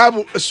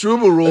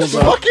Strubel rolls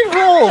up. Fucking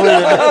roll with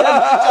it.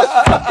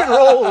 Just fucking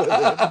roll with it.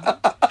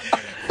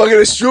 Fucking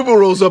a Strubel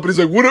rolls up, and he's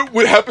like,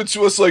 what happened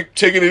to us, like,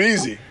 taking it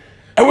easy?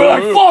 And we're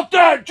like, fuck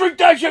that, drink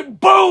that shit,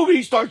 boom,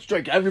 he starts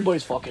drinking.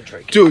 Everybody's fucking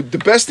drinking. Dude, the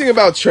best thing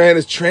about Tran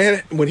is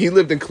when he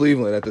lived in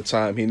Cleveland at the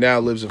time, he now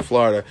lives in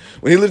Florida.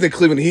 When he lived in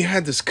Cleveland, he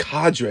had this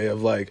cadre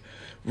of, like,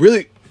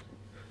 really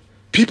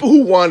people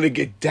who wanted to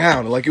get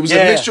down. Like, it was a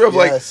mixture of,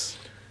 like,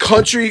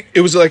 country.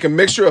 It was like a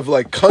mixture of,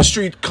 like,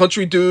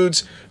 country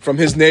dudes from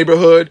his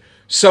neighborhood.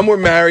 Some were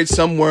married,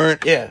 some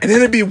weren't. Yeah. And then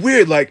it'd be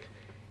weird, like,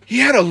 he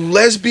had a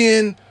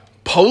lesbian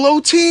polo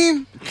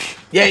team.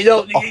 Yeah,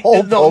 no,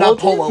 not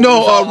polo.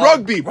 No,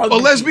 rugby. A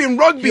lesbian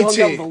rugby He hung out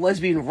team. with a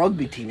lesbian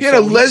rugby team. He had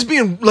a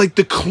lesbian, like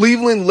the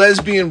Cleveland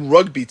lesbian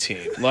rugby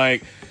team.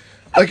 Like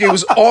it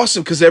was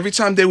awesome because every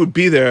time they would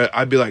be there,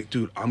 I'd be like,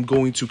 dude, I'm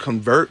going to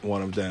convert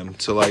one of them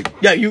to like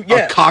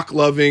a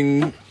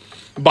cock-loving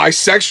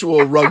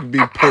bisexual rugby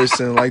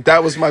person. Like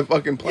that was my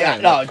fucking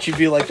plan. Yeah, no, she'd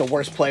be like the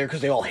worst player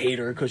because they all hate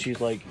her because she's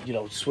like,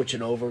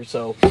 switching over.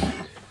 So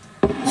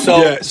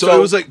it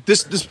was like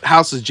this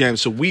house is jammed.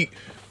 So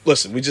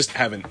listen, we just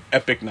have an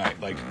epic night,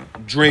 like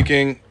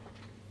drinking.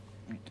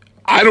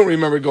 I don't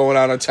remember going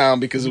out of town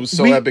because it was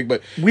so epic,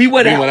 but we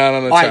went out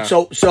on the all town.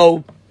 right,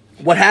 so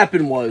what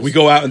happened was We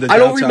go out in the I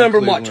don't downtown remember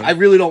Cleveland. much. I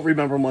really don't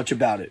remember much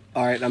about it.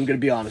 All right, I'm going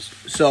to be honest.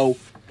 So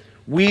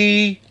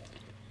we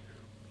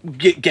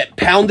get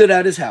pounded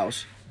at his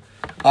house.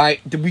 All right,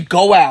 then we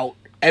go out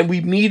and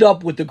we meet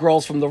up with the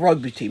girls from the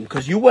rugby team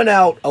because you went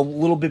out a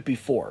little bit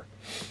before.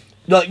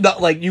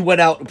 Not like you went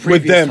out a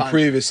previous With them time.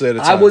 previously at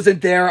a I time.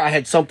 wasn't there. I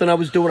had something I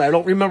was doing. I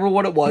don't remember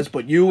what it was,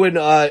 but you and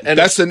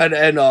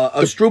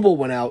Struble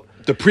went out.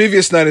 The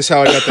previous night is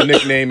how I got the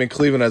nickname in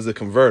Cleveland as the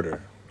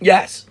Converter.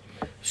 Yes.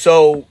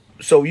 So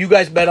you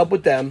guys met up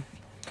with them.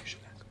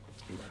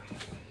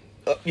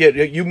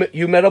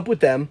 You met up with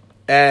them,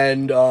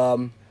 and That's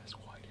why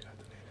you got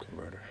the name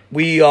Converter.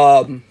 we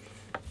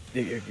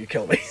you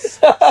killed me. So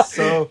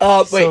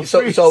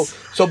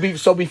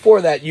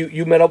before that,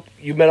 you met up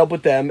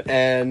with them,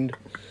 and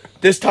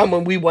this time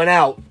when we went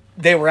out,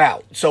 they were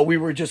out. So we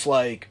were just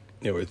like,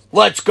 Yeah,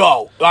 let's go.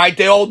 All right,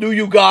 they all knew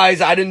you guys.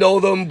 I didn't know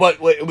them, but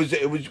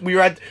it was we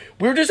were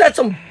just at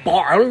some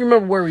bar. I don't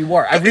remember where we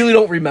were. I really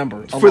don't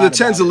remember. for the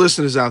tens of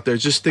listeners out there,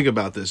 just think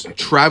about this.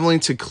 Traveling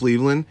to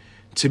Cleveland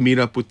to meet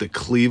up with the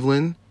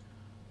Cleveland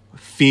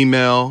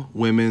female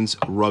women's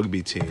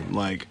rugby team.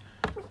 Like,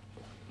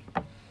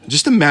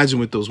 just imagine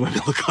what those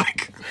women look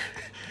like.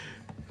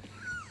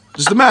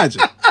 Just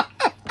imagine.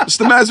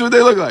 Just imagine what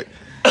they look like.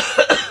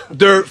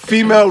 They're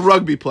female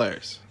rugby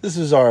players. This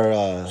is our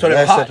So they were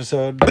last hot.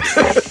 episode.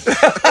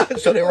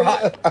 So they were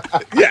hot.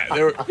 Yeah,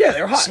 they were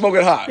hot.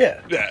 smoking hot.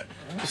 Yeah. Yeah.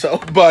 So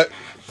But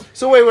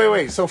So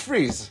wait. So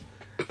freeze.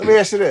 Let me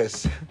ask you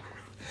this: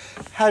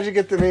 how'd you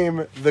get the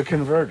name The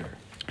Converter?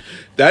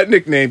 that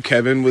nickname,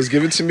 Kevin, was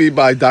given to me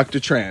by Dr.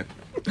 Tran.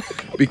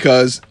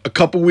 Because a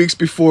couple weeks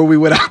before we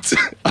went out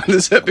on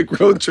this epic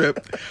road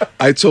trip,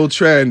 I told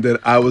Tran that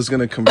I was going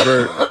to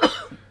convert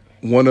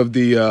one of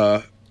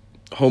the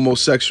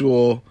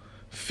homosexual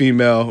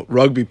female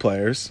rugby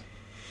players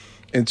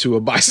into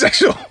a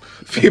bisexual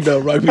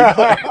female rugby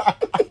player.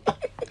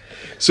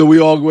 So we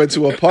all went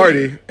to a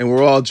party and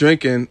we're all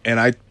drinking, and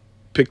I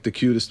picked the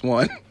cutest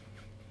one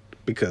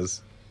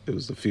because it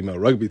was a female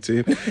rugby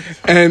team,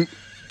 and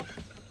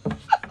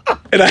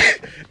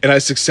I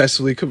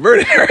successfully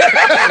converted her.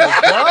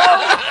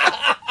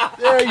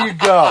 There you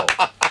go.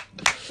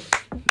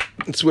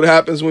 It's what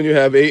happens when you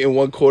have 8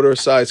 1/4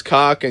 size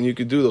cock, and you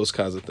can do those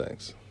kinds of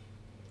things.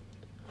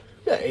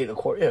 yeah, 8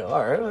 1/4. Yeah,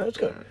 all right, that's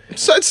good.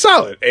 So it's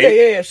solid.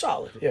 8. Yeah,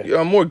 solid. Yeah. You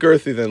know, I'm more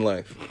girthy than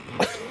length.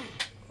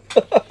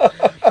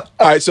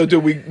 All right, so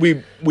dude,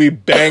 we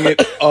bang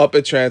it up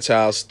at Trent's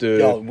house,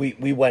 dude. Yo,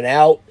 we went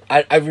out.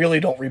 I really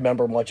don't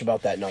remember much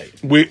about that night.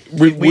 What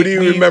do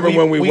you remember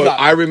when we went? got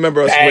I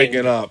remember us banged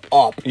waking up.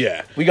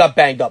 Yeah. We got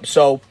banged up.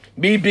 So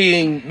me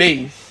being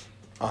me,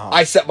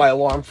 I set my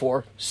alarm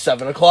for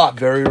 7 o'clock.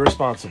 Very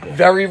responsible.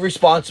 Very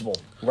responsible,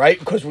 right?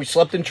 Because we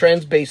slept in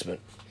Tran's basement.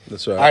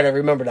 That's right. All right, I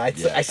remember that.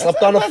 I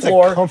slept on the That's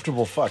floor. a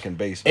comfortable fucking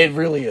basement. It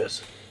really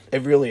is.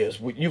 It really is.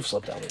 You've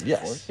slept down there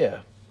before. Yes. Yeah.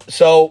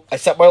 So I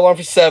set my alarm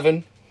for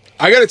 7.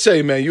 I gotta tell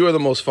you, man, you are the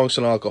most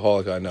functional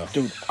alcoholic I know.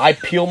 Dude, I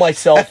peel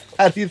myself.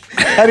 How do you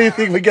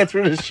think we get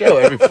through this show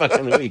every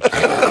fucking week?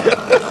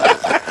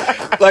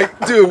 Like,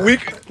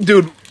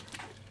 dude,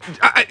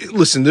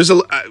 listen, there's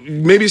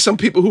maybe some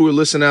people who are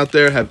listening out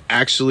there have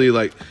actually,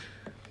 like,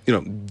 you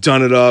know,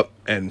 done it up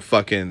and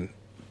fucking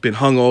been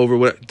hungover.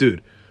 Whatever.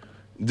 Dude,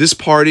 this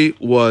party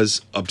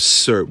was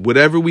absurd.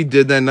 Whatever we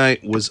did that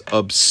night was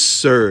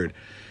absurd.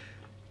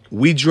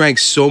 We drank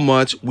so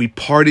much. We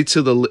partied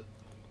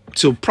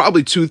till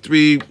probably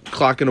 2-3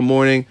 o'clock in the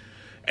morning,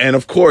 and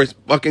of course,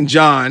 fucking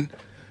John,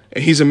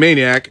 and he's a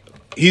maniac.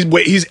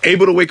 He's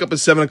able to wake up at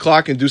 7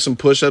 o'clock and do some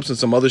push-ups and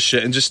some other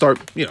shit and just start,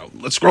 you know,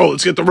 let's scroll,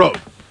 let's get the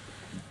road.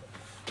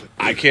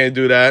 I can't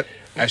do that.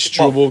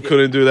 Struble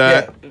couldn't do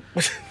that. Yeah.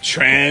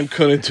 Tran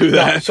couldn't do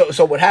that.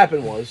 So what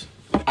happened was,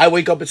 I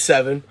wake up at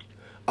 7.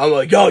 I'm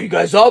like, yo, you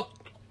guys up?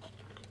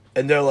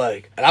 And they're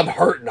like, and I'm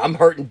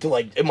hurting to,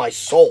 like, in my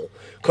soul,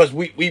 because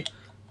we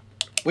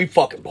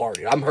fucking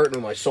partied. I'm hurting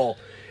in my soul.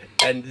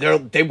 And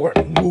they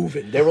weren't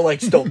moving. They were like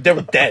they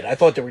were dead. I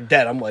thought they were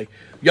dead. I'm like,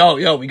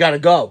 yo, we gotta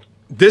go.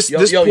 This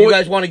point, you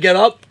guys want to get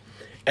up?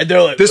 And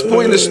they're like, this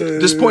point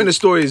in the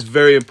story is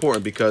very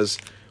important because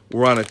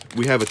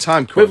we have a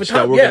time crunch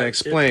that we're gonna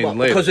explain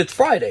later. Because it's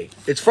Friday.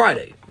 It's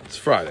Friday.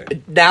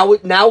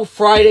 Now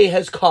Friday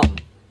has come.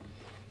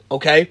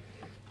 Okay?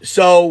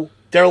 So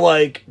they're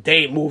like, they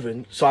ain't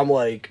moving. So I'm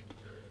like,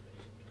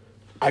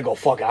 I go,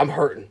 fuck it, I'm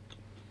hurting.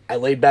 I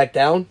laid back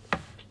down.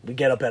 We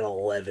get up at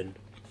 11.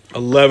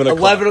 11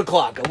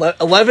 o'clock.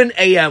 11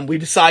 a.m. We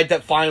decide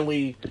that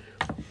finally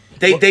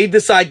they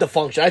decide to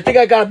function. I think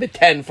I got up at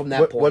 10 from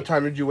that point. What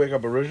time did you wake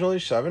up originally?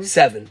 7?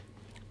 7.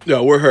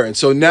 No, we're hurting.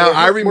 So now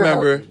I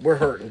remember. We're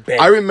hurting. Bad.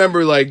 I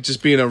remember like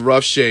just being in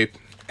rough shape,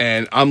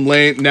 and I'm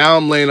laying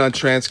on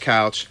Trent's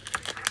couch,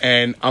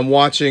 and I'm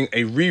watching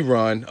a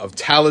rerun of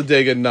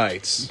Talladega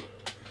Nights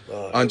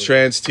on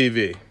Trans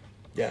TV.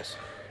 Yes.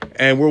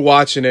 And we're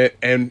watching it,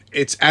 and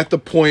it's at the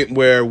point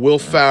where Will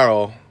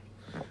Ferrell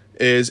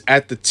is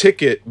at the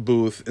ticket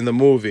booth in the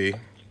movie,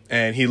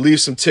 and he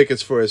leaves some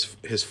tickets for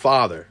his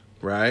father,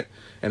 right?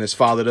 And his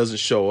father doesn't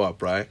show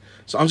up, right?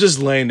 So I'm just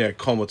laying there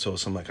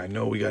comatose. I'm like, I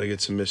know we got to get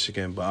to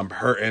Michigan, but I'm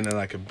hurting and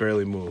I can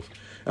barely move.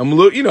 I'm a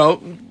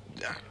little,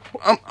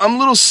 I'm a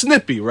little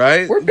snippy,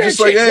 right? We're in bad just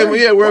shape. like,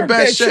 hey, we're in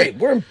bad shape.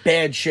 We're in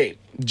bad shape.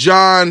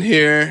 John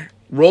here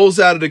rolls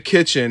out of the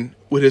kitchen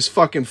with his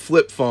fucking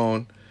flip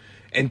phone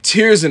and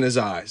tears in his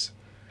eyes.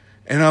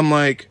 And I'm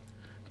like,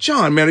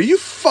 John, man, are you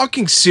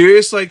fucking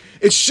serious? Like,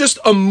 it's just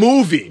a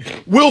movie.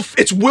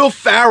 It's Will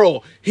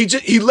Ferrell.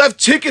 He left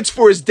tickets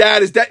for his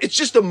dad. It's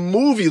just a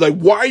movie. Like,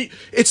 why?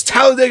 It's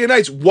Talladega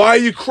Nights. Why are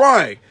you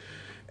crying?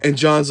 And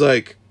John's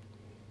like,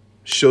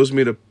 shows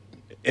me the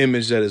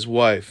image that his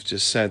wife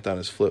just sent on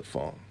his flip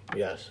phone.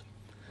 Yes.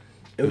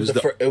 It was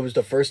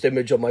the first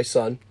image of my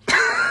son.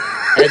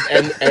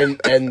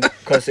 and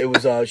because it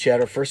was she had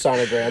her first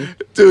sonogram.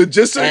 Dude,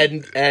 just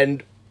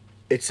and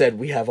it said,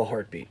 "We have a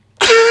heartbeat."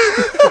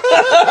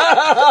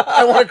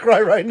 I want to cry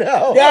right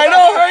now. Yeah, I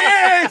know.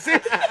 Right?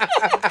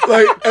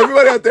 Like,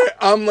 everybody out there,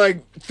 I'm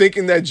like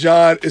thinking that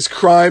John is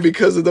crying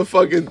because of the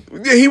fucking.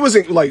 Yeah, he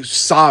wasn't like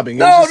sobbing.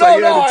 He was just like,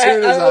 he had a tear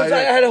in his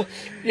eye.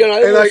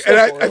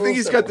 I think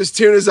he's got this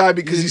tear in his eye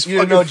because he's. You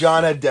didn't know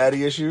John had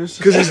daddy issues?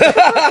 Because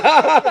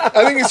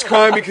I think he's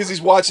crying because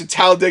he's watching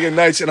Talladega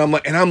Nights, and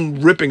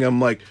I'm ripping. I'm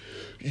like,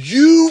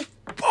 you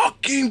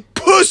fucking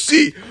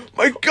pussy!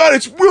 My God,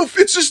 it's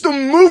just a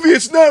movie.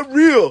 It's not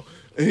real.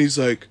 And he's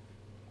like,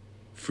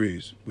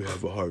 freeze, we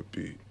have a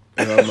heartbeat.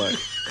 And I'm like,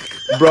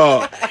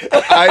 bro,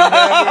 I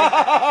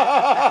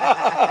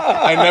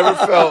never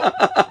felt.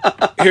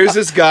 Here's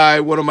this guy,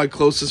 one of my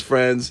closest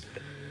friends,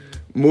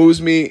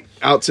 moves me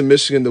out to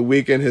Michigan the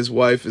weekend his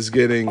wife is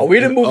getting. Oh,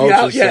 we didn't move you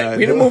out yet.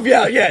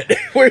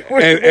 We're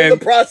in the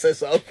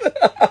process of.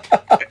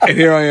 And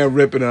here I am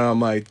ripping, and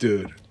I'm like,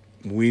 dude,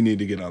 we need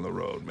to get on the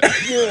road, man.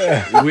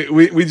 Yeah.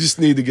 We just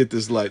need to get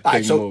this thing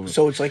moving.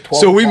 So it's like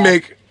 12 So o'clock. we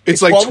make.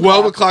 It's like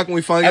 12 o'clock when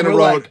we finally get on the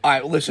road. Like, all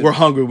right, listen. We're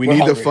hungry. We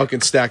need to fucking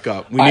stack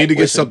up. We need to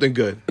get something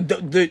good.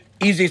 The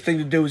easiest thing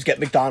to do is get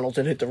McDonald's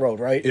and hit the road,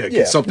 right? Yeah,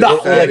 get something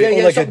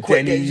fatty. like a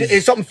Denny's.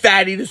 It's something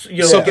fatty.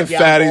 Something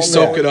fatty,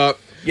 soak it up.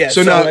 Yeah.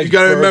 So now you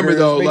got to remember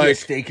though, maybe like a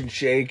steak and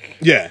shake.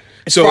 Yeah.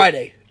 It's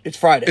Friday. It's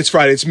Friday.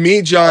 It's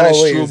me, John, and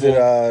wait,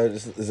 Struble.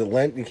 is it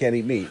Lent? You can't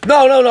eat meat.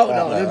 No.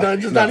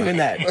 It's not even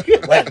that.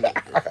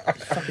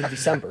 It's fucking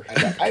December.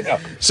 I know.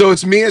 So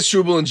it's me and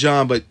Struble and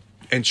John,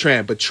 and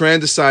Tran. But Tran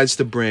decides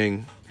to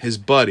bring his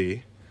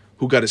buddy,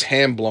 who got his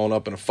hand blown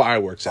up in a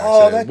fireworks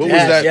accident. What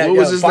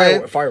was his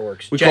name?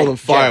 Fireworks. We called him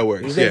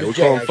Fireworks. Yeah, we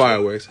call him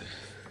Fireworks.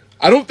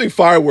 I don't think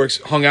Fireworks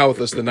hung out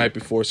with us the night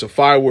before, so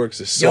Fireworks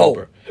is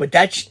sober. But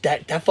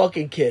that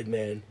fucking kid,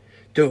 man,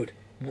 dude,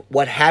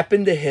 what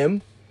happened to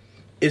him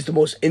is the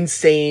most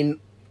insane.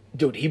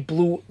 Dude, he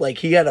blew, like,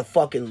 he had a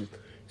fucking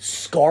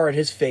scar on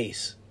his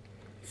face,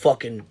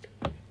 fucking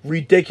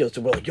ridiculous.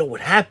 And we're like, yo,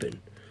 what happened?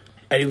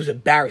 And he was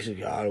embarrassed. He's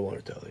like, I don't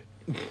want to tell you.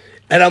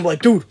 And I'm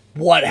like, dude,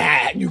 what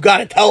happened? You got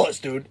to tell us,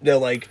 dude. They're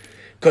like,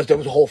 because there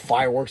was a whole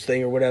fireworks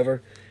thing or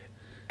whatever.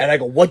 And I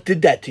go, what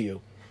did that to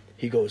you?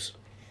 He goes,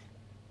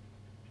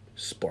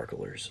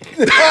 sparklers.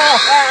 All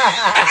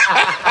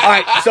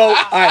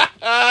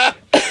right.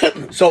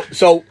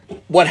 So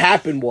what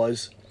happened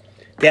was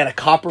they had a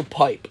copper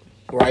pipe,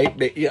 right?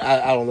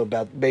 I don't know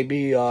about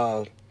maybe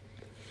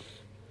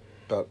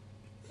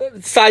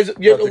size.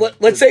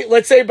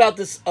 Let's say about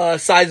this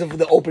size of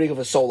the opening of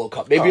a Solo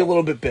cup, maybe a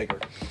little bit bigger.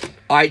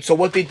 All right. So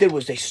what they did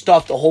was they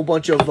stuffed a whole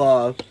bunch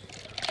of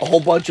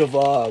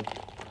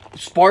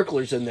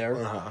sparklers in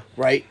there,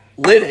 right?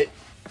 Lit it,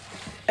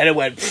 and it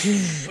went,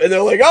 and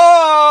they're like,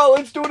 "Oh,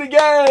 let's do it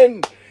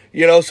again."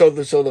 So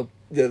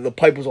the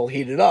pipe was all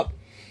heated up.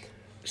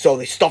 So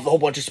they stuffed a whole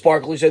bunch of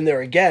sparklers in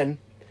there again,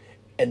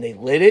 and they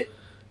lit it.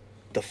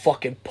 The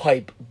fucking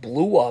pipe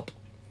blew up,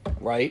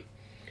 right?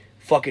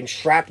 Fucking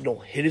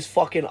shrapnel hit his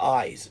fucking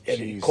eyes, and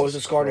it caused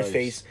a scar on his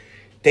face.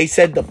 They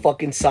said the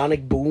fucking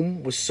sonic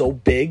boom was so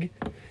big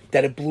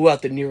that it blew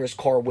out the nearest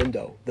car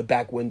window, the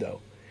back window,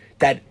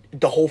 that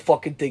the whole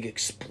fucking thing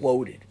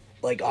exploded,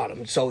 like, on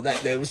him. So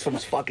that it was from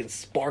his fucking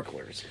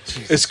sparklers.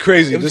 It's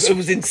crazy. It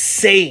was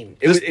insane.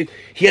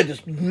 He had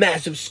this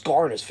massive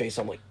scar on his face.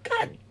 I'm like,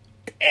 God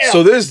damn.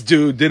 So this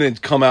dude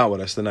didn't come out with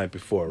us the night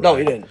before, right? No,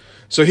 he didn't.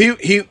 So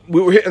we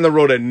were hitting the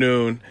road at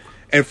noon,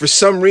 and for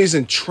some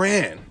reason,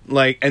 Tran,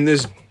 and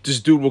this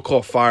dude we'll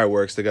call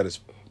Fireworks, they got his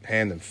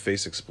hand and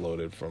face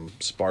exploded from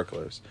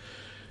sparklers.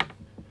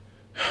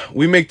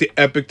 We make the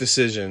epic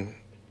decision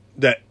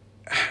that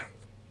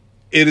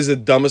it is the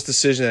dumbest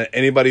decision that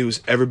anybody who's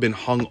ever been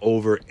hung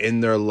over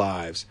in their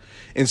lives.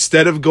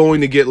 Instead of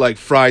going to get like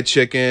fried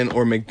chicken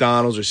or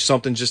McDonald's or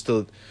something just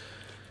to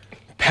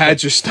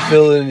pad your stomach,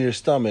 fill it in your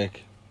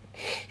stomach,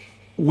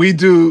 we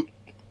do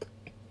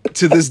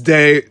to this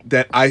day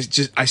that I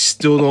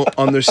still don't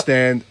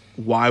understand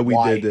why we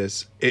did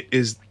this.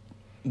 It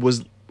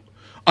was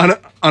on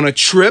a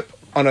trip,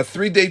 on a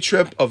 3-day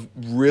trip of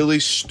really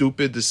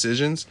stupid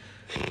decisions.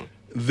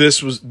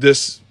 This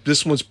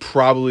one's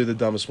probably the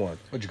dumbest one.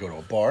 Would you go to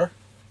a bar?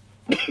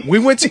 We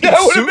went to eat That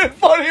would have sushi. been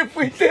funny if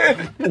we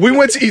did. We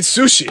went to eat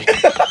sushi.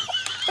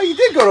 Oh, you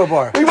did go to a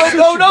bar. We went,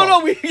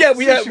 no. We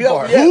Sushi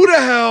bar.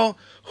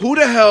 Who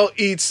the hell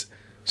eats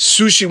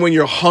sushi when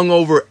you're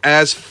hungover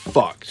as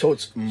fuck? So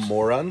it's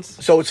Morons.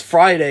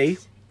 Friday.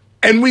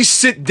 And we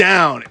sit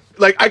down.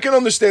 Like, I can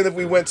understand if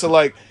we went to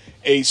like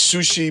a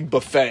sushi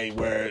buffet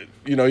where,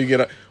 you know, you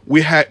get a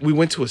we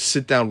went to a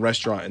sit down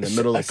restaurant in the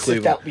middle of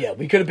Cleveland. Yeah,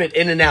 we could have been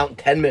in and out in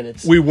 10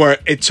 minutes. We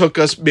weren't. It took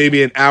us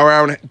maybe an hour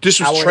and a half. This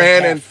was Hour and a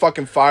Tran half. and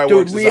fucking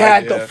fireworks. Dude, we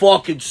had the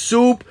fucking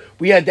soup.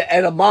 We had the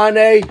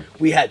edamame.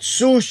 We had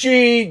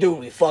sushi. Dude,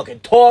 we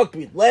fucking talked.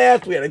 We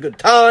laughed. We had a good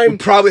time.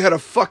 Probably had a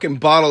fucking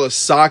bottle of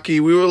sake.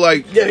 We were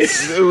like, Yeah.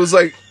 it was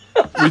like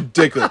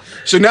ridiculous.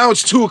 So now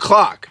it's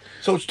 2:00.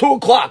 So it's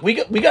 2:00.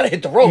 We got to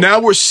hit the road.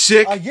 Now we're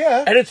sick.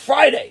 Yeah. And it's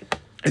Friday.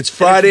 It's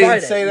Friday.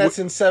 Friday. Say that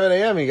since 7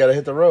 a.m. You got to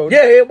hit the road.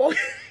 Yeah. Well,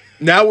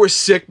 Now we're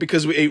sick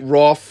because we ate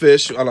raw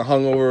fish on a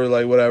hungover,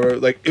 like whatever.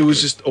 Like, it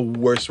was just a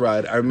worse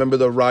ride. I remember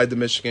the ride to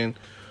Michigan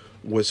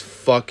was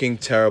fucking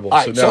terrible. All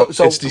right, so now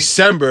so- it's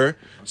December,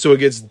 so it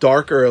gets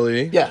dark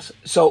early. yes.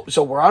 So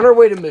we're on our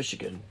way to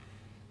Michigan,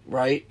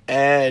 right?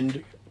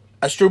 And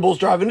Astrubal's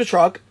driving the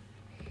truck,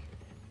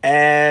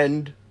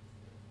 and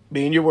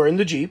me and you were in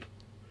the Jeep,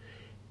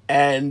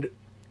 and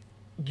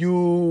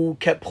you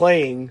kept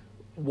playing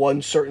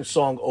one certain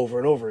song over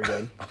and over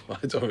again.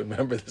 I don't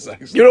remember this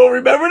actually. You don't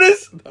remember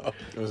this?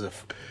 It was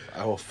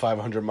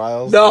 500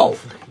 miles. No.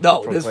 This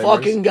Proclaimers.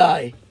 fucking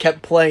guy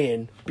kept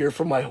playing Beer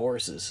for My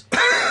Horses.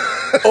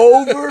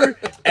 Over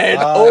and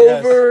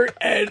over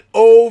and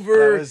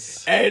over That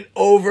was- and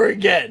over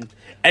again.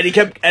 And he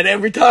kept, and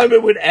every time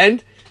it would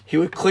end, he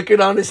would click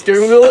it on his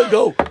steering wheel and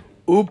go,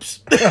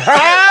 oops.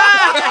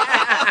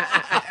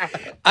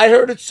 I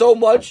heard it so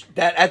much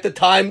that at the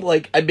time,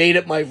 like, I made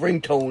it my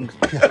ringtone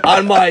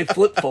on my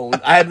flip phone.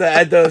 I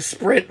had the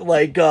Sprint,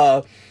 like,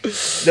 the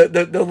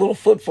little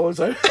flip phones.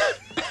 So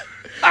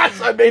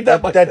I made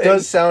that my That thing.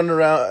 does sound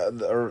around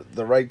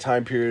the right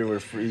time period where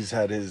Freeze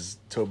had his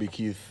Toby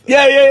Keith.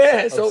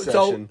 Yeah. So,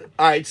 obsession.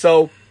 all right,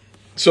 so.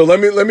 So let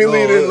me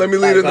lead in. Let me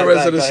lead in the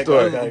rest of the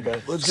story.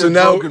 Let's So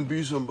now- and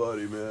be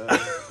somebody, man.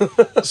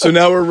 So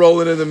now we're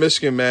rolling into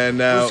Michigan, man.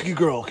 Now Whiskey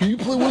Girl, can you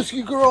play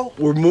Whiskey Girl?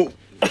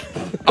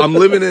 I'm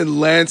living in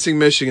Lansing,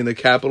 Michigan, the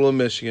capital of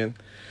Michigan.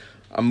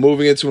 I'm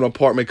moving into an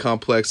apartment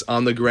complex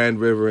on the Grand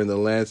River in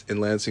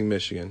Lansing,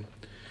 Michigan.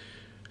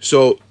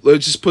 So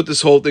let's just put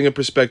this whole thing in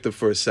perspective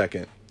for a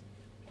second.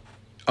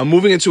 I'm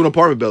moving into an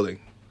apartment building.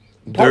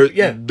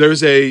 Yeah.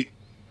 There's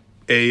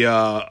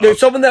There's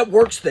someone that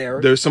works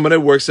there. there's someone that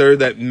works there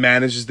that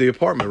manages the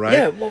apartment, right?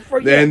 Yeah, well,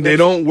 and they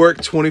don't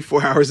work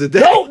 24 hours a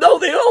day. No,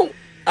 they don't.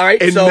 All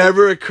right, It so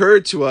never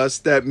occurred to us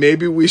that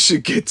maybe we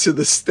should get to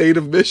the state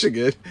of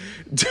Michigan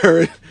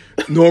during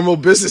normal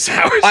business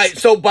hours. all right,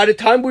 so by the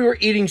time we were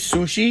eating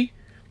sushi,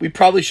 we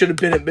probably should have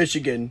been at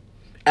Michigan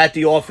at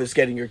the office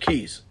getting your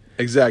keys.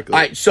 Exactly. All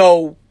right,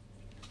 so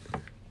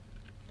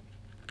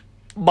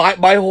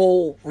my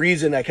whole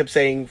reason I kept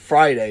saying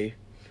Friday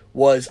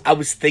was I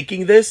was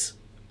thinking this,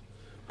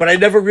 but I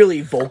never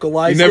really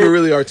vocalized. You never it.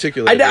 really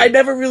articulated. I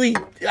never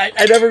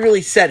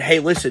really said, hey,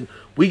 listen,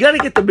 we got to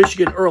get to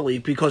Michigan early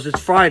because it's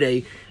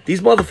Friday.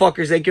 These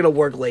motherfuckers ain't going to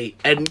work late,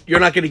 and you're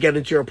not going to get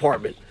into your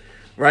apartment,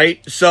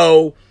 right?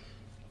 So,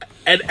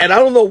 and I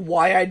don't know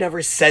why I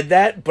never said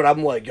that, but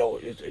I'm like, yo,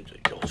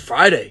 it's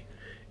Friday.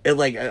 And,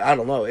 like, I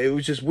don't know. It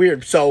was just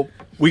weird. So,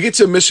 We get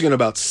to Michigan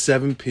about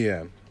 7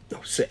 p.m. it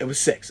was 6. It was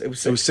 6.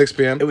 It was 6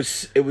 p.m.? It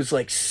was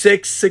like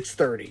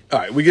 6:30. All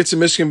right, we get to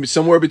Michigan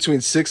somewhere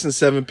between 6 and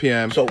 7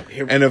 p.m. So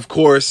and, of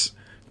course,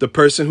 the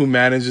person who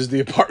manages the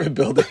apartment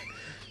building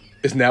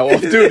is now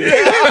off duty.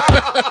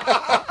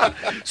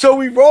 So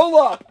we roll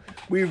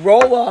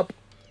up,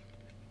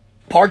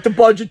 park the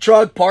budget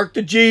truck, park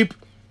the Jeep,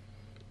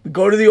 we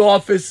go to the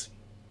office.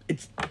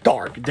 It's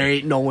dark. There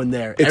ain't no one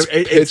there. It's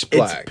pitch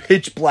black. It's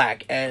pitch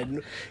black.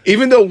 And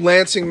Even though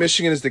Lansing,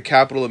 Michigan is the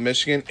capital of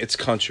Michigan, it's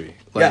country.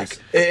 Like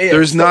Yes.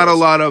 there's It not a is.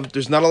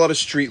 lot of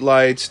street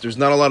lights. There's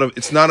not a lot of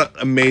it's not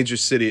a major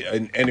city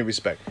in any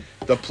respect.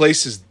 The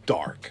place is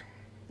dark.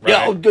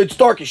 yeah, it's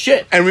dark as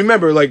shit. And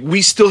remember, like,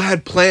 we still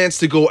had plans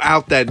to go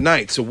out that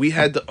night, so we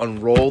had to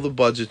unroll the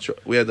budget.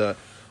 We had to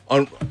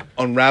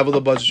unravel the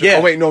budget. Yeah.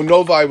 Oh wait, no,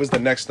 Novi was the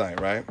next night,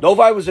 right?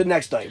 Novi was the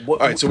next night. All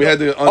right, so we had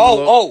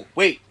to.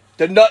 Wait.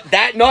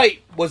 That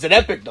night was an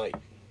epic night.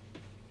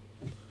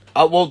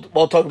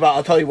 We'll talk about.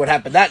 I'll tell you what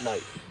happened that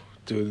night.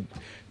 Dude,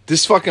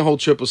 this fucking whole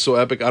trip was so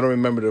epic. I don't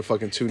remember the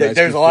fucking 2 nights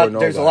There's a before lot.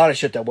 Novi. There's a lot of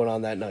shit that went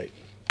on that night.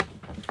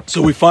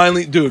 So we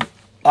finally, dude.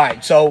 All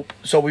right, so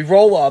we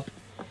roll up,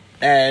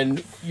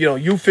 and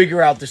you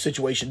figure out the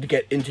situation to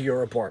get into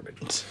your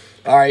apartment.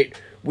 All right,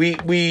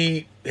 you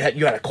had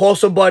to call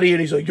somebody, and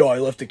he's like, "Yo, I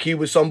left the key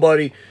with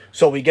somebody."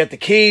 So we get the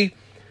key,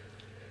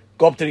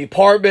 go up to the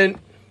apartment,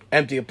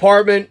 empty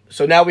apartment.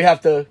 So now we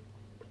have to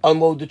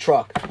unload the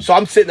truck. So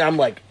I'm sitting there, I'm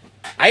like,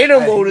 I ain't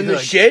unloading You're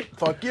this like, shit.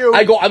 "Fuck you."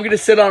 I'm gonna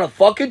sit on a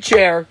fucking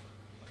chair,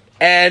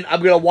 and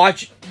I'm gonna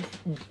watch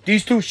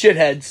these two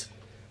shitheads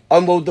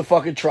unload the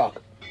fucking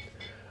truck.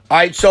 All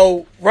right,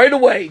 so right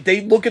away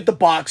they look at the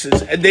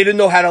boxes and they didn't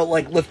know how to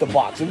like lift the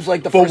box. It was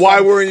like the But first why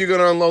time. weren't you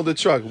gonna unload the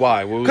truck?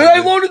 Why? Because I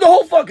loaded the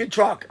whole fucking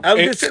truck. I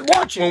was just sitting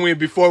watching.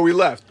 Before we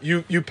left,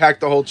 you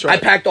packed the whole truck. I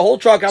packed the whole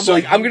truck. I'm So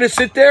like, I'm gonna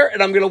sit there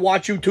and I'm gonna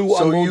watch you two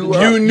So unload you, the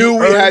truck. You knew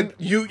we earned- had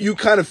you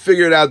kind of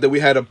figured out that we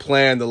had a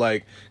plan to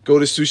like go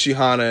to Sushi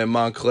Hana in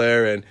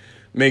Montclair and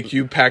make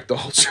you pack the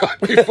whole truck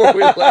before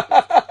we left.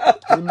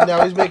 And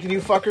now he's making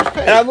you fuckers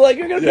pay. And I'm like,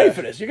 you're gonna pay Yeah.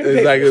 for this. You're gonna pay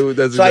Exactly, for this.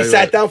 that's So I exactly sat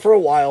right. down for a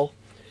while.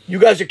 You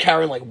guys are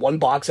carrying like one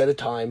box at a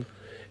time,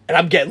 and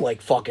I'm getting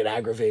like fucking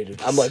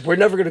aggravated. I'm like, we're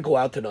never gonna go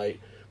out tonight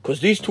because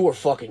these two are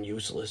fucking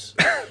useless,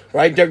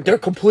 right? They're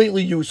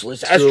completely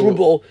useless.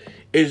 Asdrubal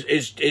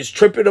is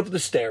tripping up the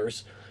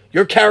stairs.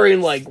 You're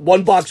carrying like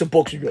one box of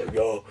books. And you're like,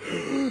 yo,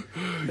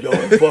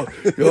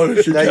 fuck, yo,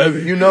 this shit's Now,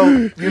 heavy. you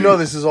know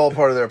this is all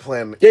part of their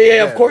plan.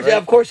 Yeah, of Plan, course, right? yeah,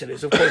 of course it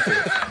is, of course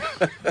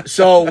it is.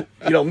 So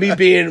me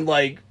being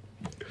like.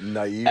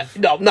 Naive.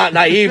 No, not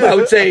naive. I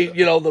would say,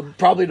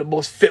 probably the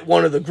most fit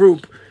one of the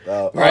group.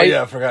 Oh right?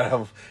 yeah, I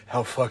forgot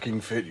how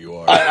fucking fit you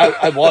are.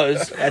 I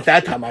was. At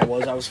that time, I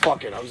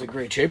was in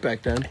great shape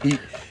back then.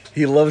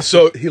 He loves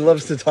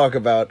to talk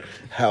about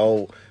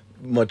how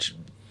much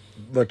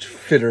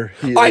fitter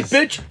he is. All right,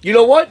 bitch. You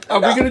know what? Are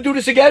we going to do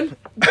this again?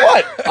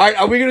 What? All right,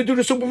 are we going to do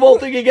the Super Bowl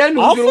thing again?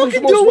 Who's I'll gonna lose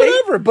fucking the most do weight?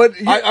 whatever, but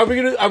Are we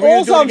going to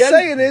all do it I'm again?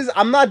 saying is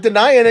I'm not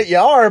denying it. You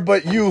are,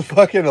 but you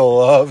fucking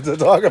love to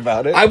talk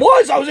about it. I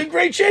was in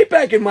great shape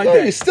back in my No,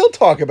 day. you still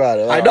talk about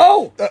it. I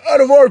know. Out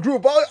of our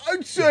group,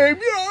 I'd say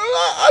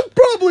I'm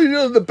probably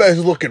the best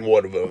looking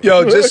one of them.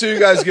 Yo, just so you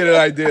guys get an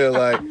idea,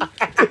 like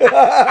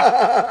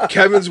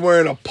Kevin's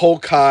wearing a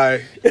polk high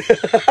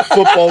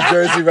football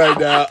jersey right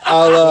now,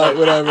 a la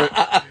whatever.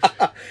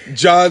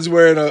 John's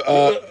wearing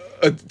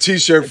a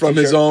t-shirt from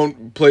his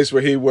own place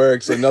where he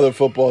works, another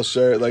football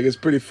shirt. Like, it's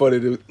pretty funny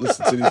to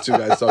listen to these two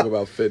guys talk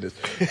about fitness.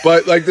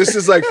 But like, this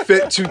is like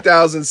Fit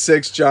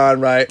 2006,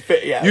 John, right?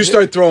 Fit, yeah. You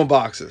start throwing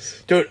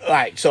boxes. Dude, all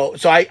right, so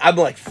I'm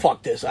like,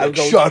 fuck this.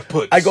 shot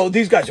puts. I go,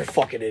 these guys are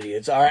fucking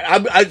idiots. All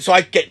right, so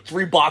I get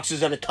 3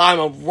 boxes at a time.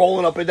 I'm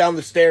rolling up and down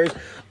the stairs.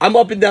 I'm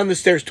up and down the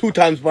stairs 2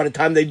 times by the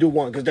time they do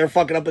one because they're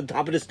fucking up on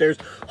top of the stairs,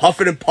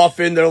 huffing and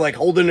puffing. They're like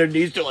holding their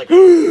knees. They're like,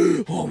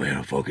 oh man,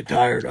 I'm fucking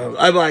tired.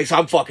 I'm like, so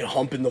I'm fucking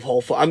humping the whole.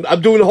 I'm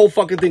doing the whole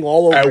fucking thing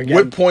all over At again.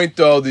 what point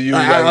though do you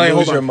like, lose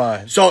hold your on.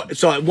 mind? So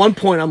at one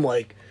point I'm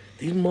like,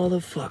 these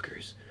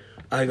motherfuckers.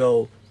 I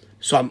go,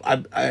 so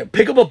I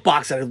pick up a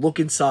box and I look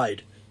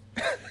inside,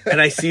 and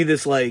I see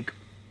this like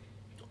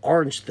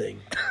orange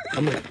thing.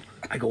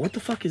 I go, what the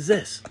fuck is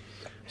this?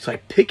 So I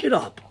pick it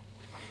up,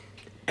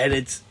 and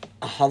it's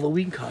a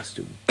Halloween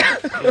costume.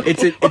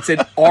 It's an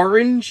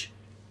orange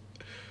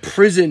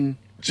prison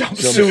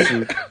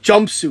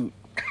jumpsuit.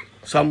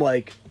 So I'm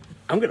like,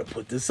 I'm gonna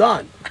put this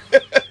on.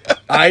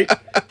 Alright?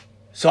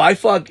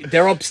 So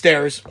they're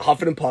upstairs,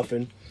 huffing and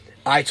puffing.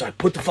 Alright, so I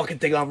put the fucking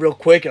thing on real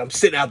quick and I'm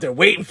sitting out there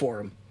waiting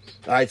for him.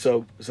 Alright,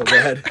 so go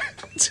ahead.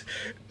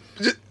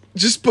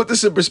 Just put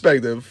this in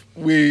perspective.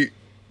 We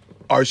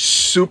are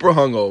super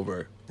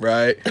hungover,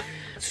 right?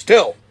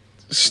 Still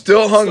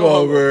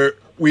Hungover.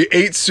 We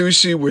ate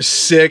sushi. We're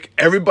sick.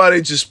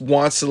 Everybody just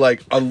wants to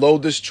like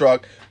unload this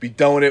truck, be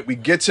done with it. We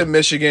get to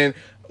Michigan.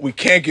 We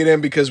can't get in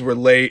because we're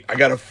late. I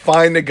got to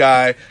find the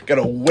guy. Got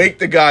to wake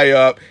the guy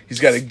up. He's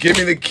got to give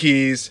me the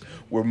keys.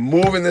 We're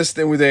moving this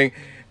thing.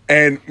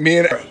 And me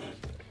and...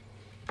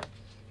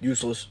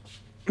 Useless.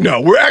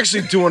 No, we're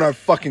actually doing our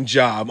fucking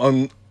job.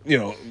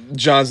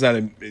 John's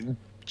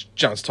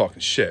talking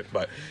shit,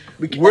 but...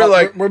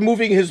 We're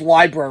moving his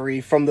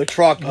library from the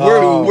truck.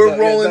 We're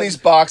rolling these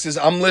boxes.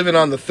 I'm living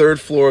on the 3rd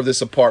floor of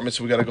this apartment,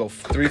 so we got to go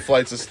 3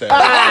 flights of stairs.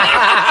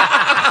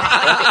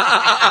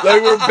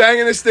 Like, we're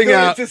banging this thing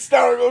out. It's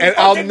hysterical. And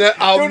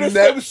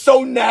it was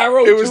so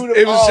narrow. It was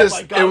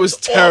God, it was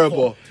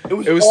terrible. It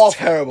was awful.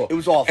 terrible. It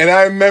was awful. And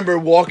I remember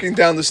walking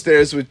down the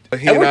stairs with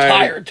he and we're I.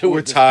 tired, too, We're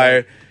at this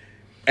tired,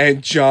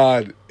 and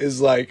John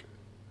is like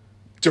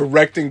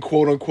directing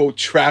quote unquote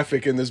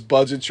traffic in this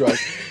budget truck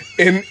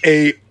in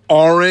a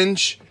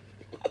orange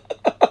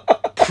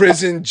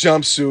prison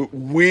jumpsuit.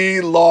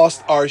 We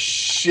lost our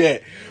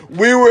shit.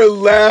 We were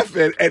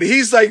laughing, and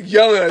he's like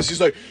yelling at us. He's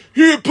like,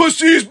 "Here,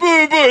 pussies,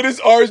 blah, blah, this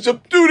orange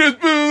jump, do this,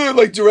 blah,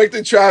 blah," like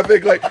directing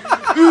traffic, like,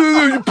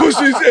 "You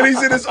pussies," and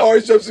he's in his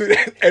orange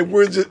jumpsuit, and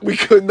we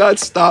could not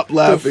stop The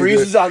laughing.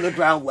 Freeze is on the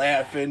ground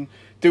laughing.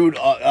 Dude,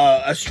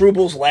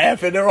 Strubal's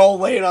laughing. They're all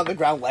laying on the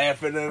ground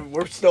laughing, and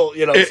we're still,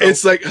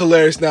 It's like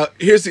hilarious. Now,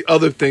 here's the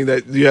other thing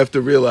that you have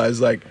to realize,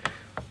 like,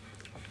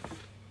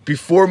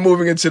 before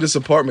moving into this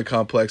apartment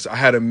complex, I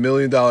had $1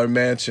 million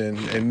mansion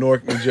in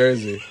Newark, New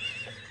Jersey.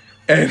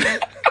 And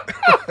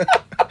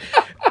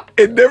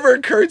it never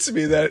occurred to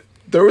me that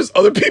there was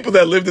other people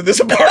that lived in this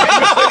apartment.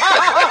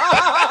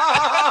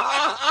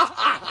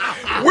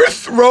 We're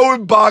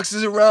throwing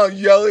boxes around,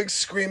 yelling,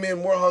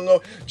 screaming. We're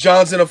hungover.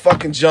 John's in a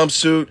fucking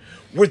jumpsuit.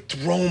 We're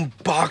throwing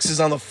boxes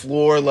on the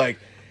floor. Like,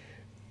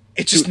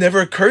 it just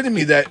never occurred to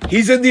me that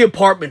he's in the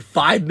apartment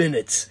 5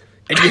 minutes,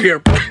 and you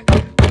hear...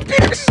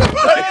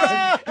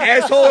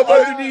 asshole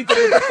underneath it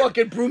with the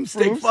fucking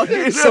broomstick.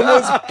 Fucking.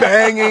 Someone's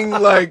banging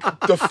like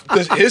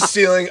his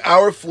ceiling,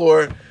 our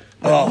floor.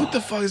 Like, what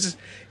the fuck is this?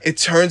 It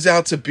turns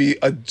out to be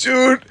a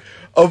dude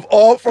from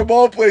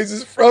all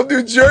places from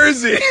New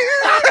Jersey.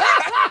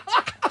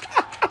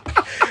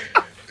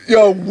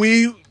 Yo,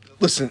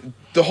 listen.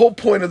 The whole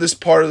point of this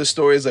part of the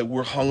story is like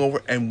we're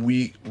hungover and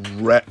we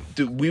were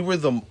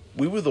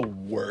the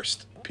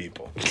worst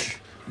people.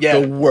 Yeah,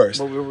 the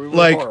worst. We were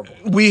like horrible.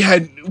 we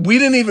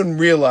didn't even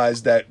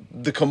realize that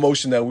the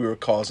commotion that we were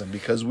causing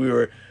because we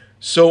were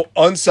so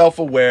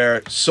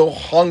unself-aware, so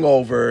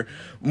hungover,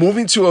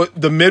 moving to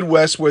the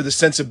Midwest where the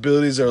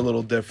sensibilities are a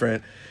little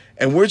different,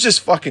 and we're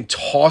just fucking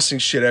tossing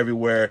shit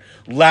everywhere,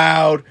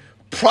 loud,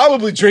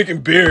 probably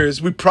drinking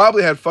beers. We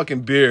probably had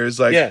fucking beers.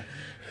 Like, Yeah.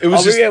 it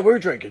was just, we were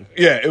drinking.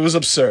 yeah, it was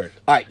absurd.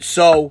 All right,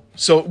 so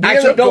we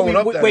ended up going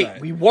up that wait,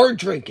 night. we were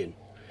drinking,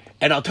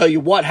 and I'll tell you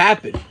what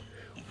happened.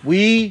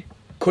 We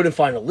couldn't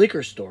find a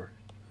liquor store.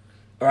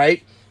 All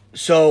right,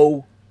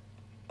 so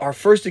our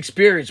first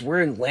experience,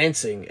 we're in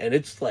Lansing, and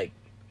it's like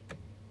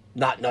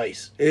not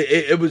nice.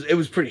 It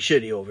was pretty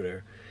shitty over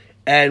there,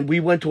 and we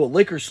went to a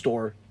liquor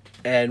store,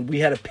 and we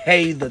had to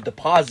pay the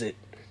deposit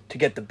to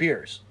get the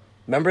beers.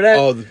 Remember that?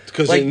 Oh,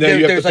 because now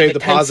you have to pay a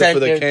deposit for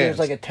the cans. There's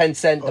like a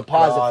 10-cent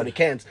deposit for the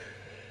cans.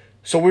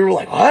 So we were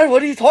like,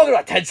 what are you talking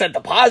about? 10-cent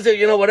deposit,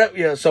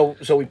 whatever. So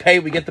we pay,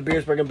 we get the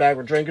beers, bring them back,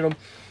 we're drinking them.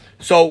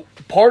 So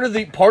part of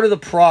the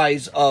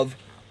prize of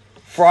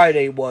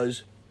Friday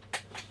was,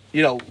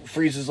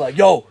 Freeze is like,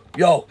 yo,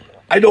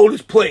 I know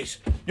this place.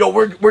 Yo,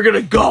 we're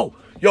gonna go.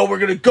 Yo, we're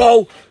gonna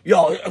go.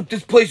 Yo,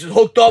 this place is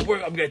hooked up.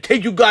 I'm gonna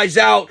take you guys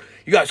out.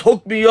 You guys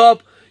hooked me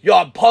up. Yo,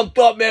 I'm pumped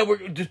up,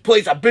 man. This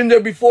place, I've been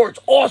there before. It's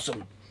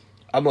awesome.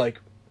 I'm like,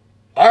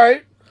 all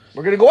right,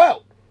 we're gonna go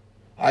out.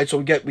 All right, so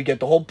we get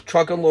the whole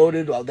truck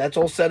unloaded. That's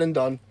all said and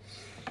done,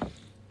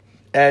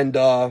 and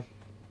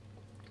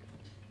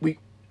we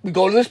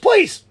go to this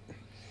place,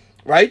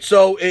 right?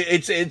 So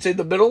it's in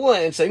the middle of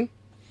Lansing,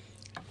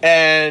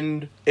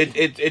 and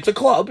it's a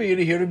club. You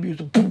hear the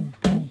music, boom,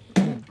 boom,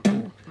 boom,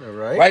 boom. All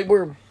right. Right,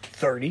 we're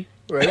 30,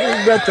 right?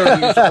 We're about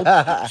 30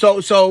 years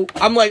old. So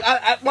I'm like,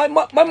 my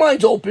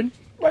mind's open.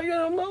 Right,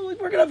 I'm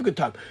like, we're gonna have a good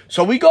time.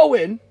 So we go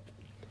in.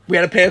 We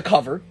had to pay a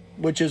cover,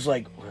 which is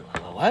like,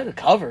 what, a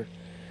cover?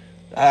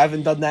 I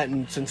haven't done that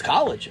since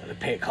college. I had to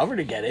pay a cover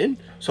to get in.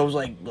 So it was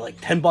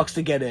like $10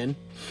 to get in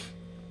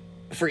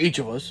for each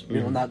of us,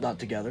 not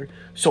together.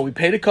 So we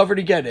paid a cover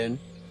to get in,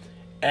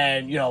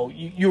 and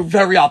you're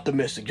very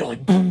optimistic. You're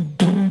like, boom,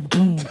 boom,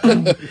 boom,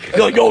 boom.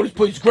 You're like, yo, this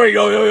place is great.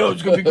 Yo,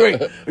 it's gonna be great.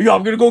 Yo,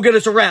 I'm gonna go get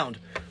us around.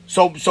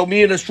 So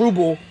me and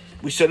Struble,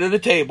 we sit at a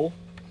table,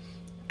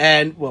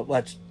 and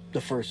that's the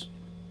first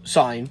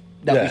sign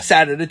that we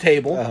sat at a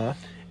table. Uh-huh.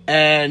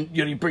 And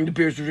you bring the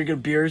beers, we're drinking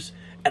beers,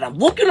 and I'm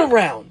looking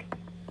around,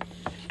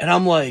 and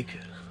I'm like,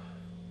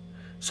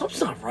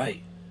 something's not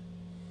right.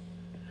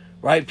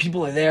 Right?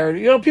 People are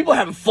there, people are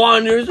having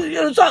fun.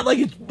 It's not like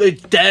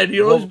it's dead.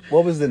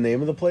 What was the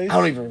name of the place? I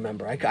don't even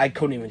remember. I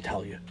couldn't even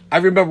tell you. I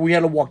remember we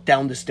had to walk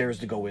down the stairs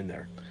to go in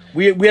there.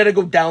 We had to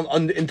go down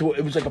into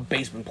it was like a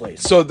basement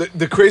place. So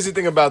the crazy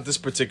thing about this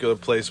particular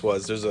place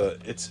was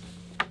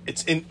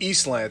it's in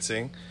East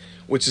Lansing,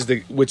 which is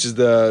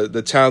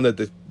the town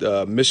that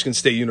the Michigan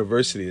State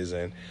University is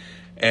in,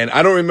 and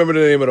I don't remember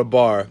the name of the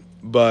bar,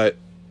 but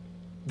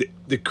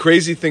the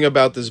crazy thing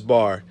about this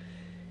bar,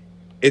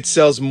 it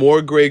sells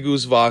more Grey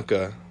Goose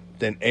vodka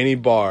than any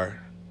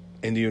bar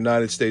in the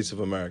United States of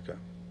America.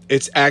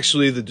 It's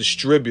actually the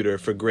distributor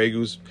for Grey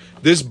Goose.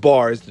 This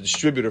bar is the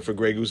distributor for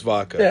Grey Goose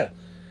vodka. Yeah.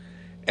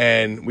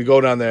 And we go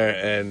down there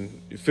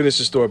and finish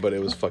the store, but it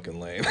was fucking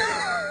lame.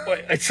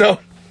 So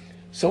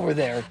we're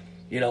there,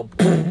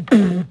 boom,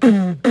 boom,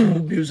 boom,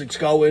 boom, music's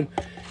going,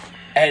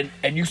 and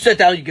you sit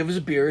down, you give us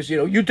a beers,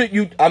 we're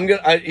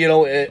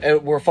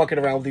fucking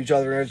around with each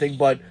other and everything,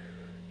 but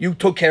you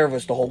took care of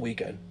us the whole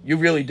weekend. You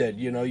really did.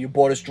 You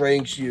bought us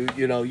drinks. You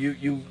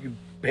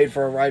paid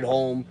for a ride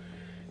home.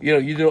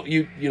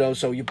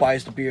 So you buy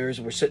us the beers,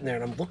 and we're sitting there,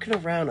 and I'm looking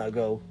around. I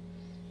go,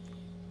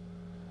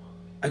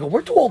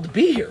 we're too old to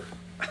be here.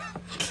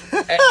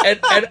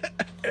 and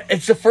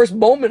it's the first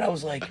moment I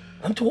was like,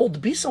 I'm too old to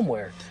be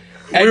somewhere.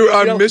 And, we were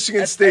on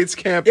Michigan State's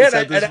campus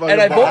at this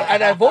fucking bar.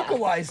 And I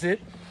vocalized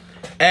it,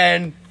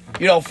 and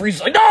Freeze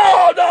is like,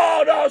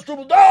 no,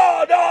 Struble,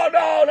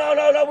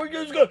 no, we're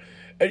just good.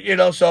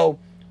 And, so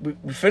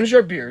we finish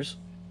our beers,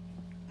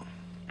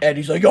 and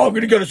he's like, yo, I'm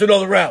gonna get us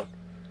another round.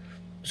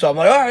 So I'm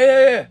like, all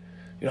right,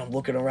 yeah. I'm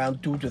looking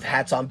around, dudes with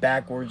hats on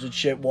backwards and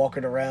shit,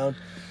 walking around.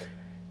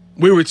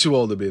 We were too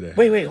old to be there.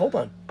 Wait, hold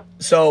on.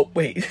 So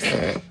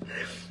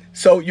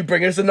So you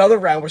bring us another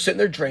round. We're sitting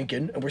there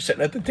drinking, and we're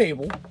sitting at the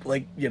table.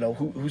 Like,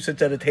 who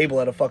sits at a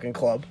table at a fucking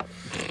club?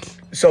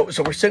 So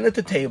we're sitting at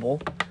the table,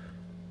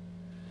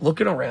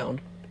 looking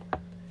around.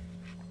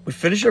 We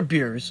finish our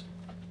beers,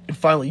 and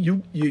finally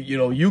you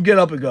get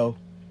up and go,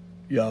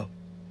 yo,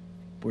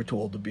 we're too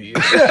old to be here.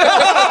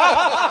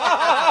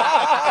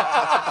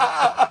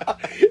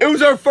 It was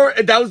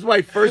that was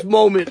my first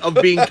moment of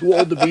being too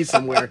old to be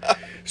somewhere.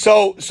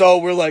 So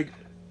we're like,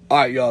 all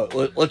right, yo,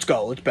 let's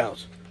go. Let's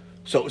bounce.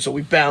 So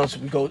we bounce.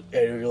 We go, and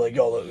you're like,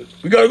 yo,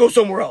 we gotta go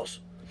somewhere else.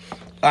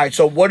 All right.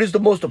 So what is the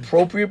most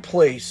appropriate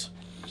place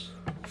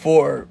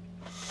for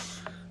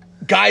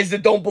guys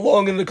that don't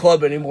belong in the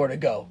club anymore to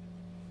go?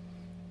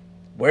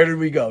 Where did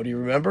we go? Do you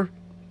remember?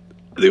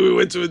 I think we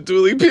went to a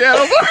dueling piano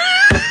bar.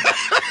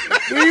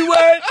 We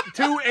went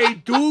to a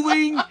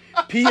dueling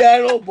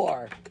piano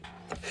bar.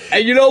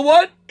 And you know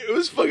what? It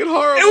was fucking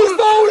horrible. It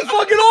was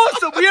fucking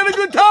awesome. We had a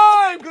good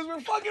time because we're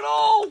fucking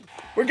old.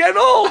 We're getting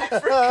old.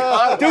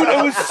 Dude,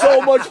 it was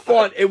so much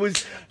fun. It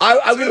was,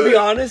 I'm going to be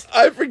honest.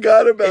 I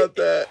forgot about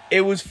that.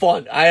 It was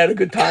fun. I had a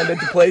good time at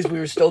the place. We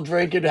were still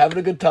drinking, having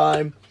a good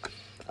time.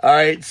 All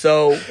right,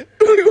 so.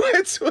 We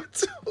went to a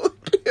dueling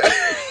piano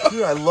bar.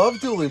 Dude, I love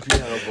dueling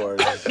piano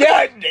bars.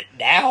 Yeah,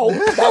 now.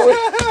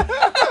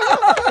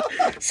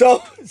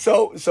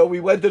 So we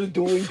went to the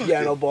dueling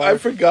piano bar. I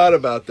forgot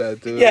about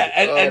that, dude. Yeah,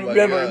 and Oh my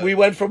remember, God. we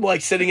went from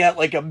like sitting at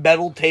like a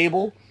metal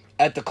table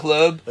at the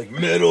club. Like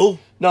metal.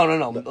 No,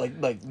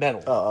 like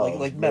metal, Oh,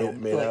 like metal,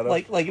 made out of?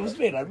 like it was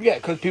made out of. Yeah,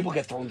 because people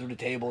get thrown through the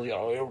table. You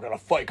know, we're gonna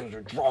fight because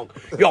they're drunk.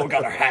 Yo, we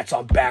got our hats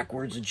on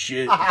backwards and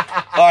shit. All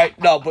right,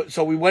 no, but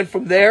so we went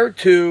from there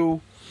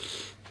to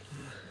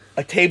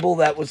a table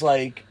that was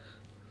like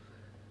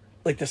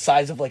the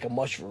size of like a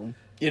mushroom.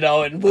 You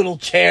know, and little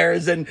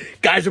chairs, and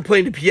guys are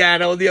playing the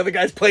piano, and the other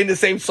guy's playing the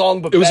same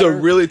song, but It was better. a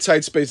really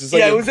tight space. It's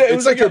like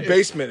it's like your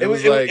basement. It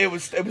was tight.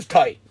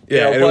 yeah,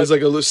 you know, and it was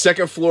like a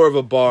second floor of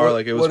a bar.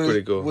 Like it was What is-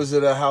 pretty cool. Was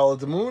it a Howl at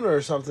the Moon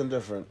or something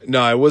different?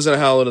 No, it wasn't a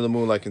Howlin' in the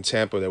Moon like in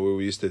Tampa that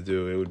we used to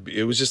do.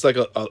 It was just like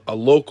a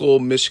local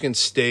Michigan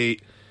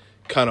State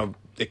kind of.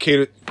 It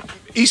catered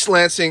East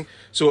Lansing.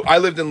 So I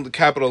lived in the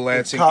capital of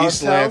Lansing. College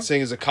East town?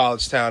 Lansing is a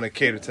college town. It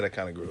catered to that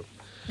kind of group.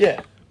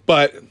 Yeah.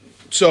 But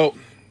so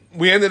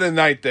we ended the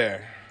night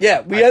there.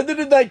 Yeah, we ended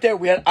the night there.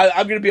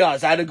 I'm gonna be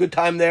honest. I had a good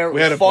time there. It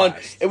was had a fun.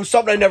 blast. It was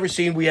something I'd never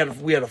seen. We had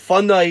a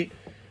fun night.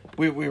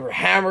 We were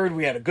hammered.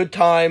 We had a good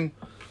time.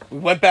 We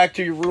went back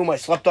to your room. I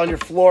slept on your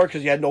floor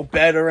because you had no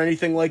bed or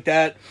anything like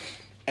that.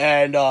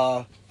 And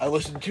I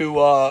listened to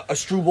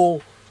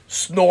Asdrubal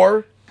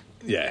snore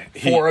Yeah,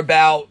 for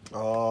about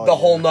the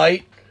whole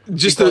night.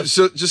 just so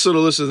the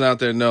listeners out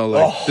there know,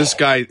 like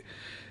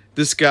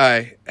this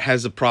guy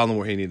has a problem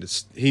where he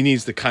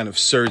needs the kind of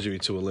surgery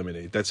to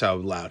eliminate. That's how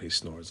loud he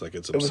snores. Like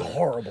it's It was absurd.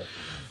 horrible.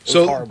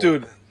 So, horrible.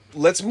 dude,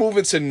 let's move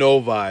into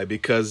Novi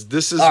because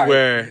this is All right.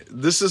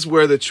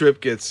 where the trip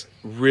gets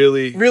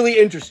really Really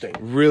interesting.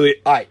 really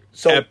All right,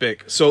 so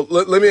epic. So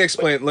let me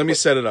explain. Let me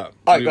set it up.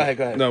 All right, go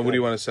ahead. No, what do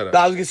you want to set up?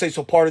 I was gonna say,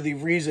 so part of the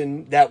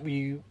reason that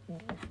we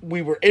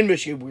were in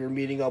Michigan, we were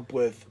meeting up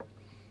with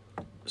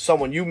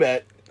someone you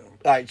met.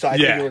 All right, so I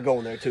think Yeah. you were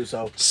going there too.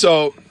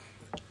 So,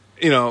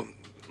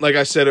 like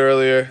I said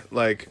earlier,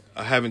 like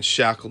I haven't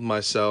shackled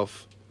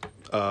myself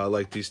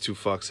like these two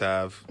fucks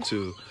have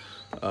to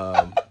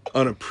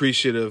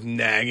unappreciative,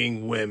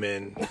 nagging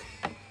women.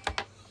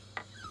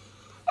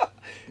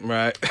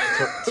 Right?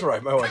 That's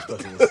right. My wife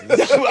doesn't listen.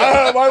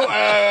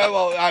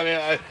 Well,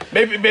 I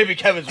mean, maybe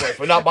Kevin's wife,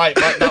 but not my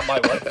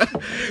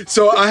wife.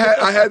 So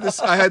I had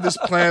this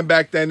plan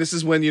back then. This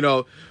is when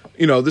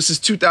this is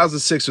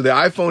 2006, so the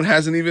iPhone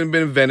hasn't even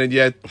been invented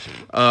yet.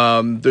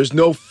 There's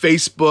no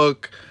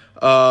Facebook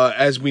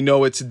as we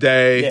know it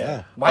today.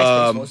 Yeah,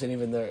 MySpace wasn't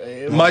even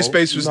there.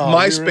 MySpace was No, we were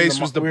in MySpace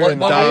the- was the we were in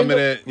the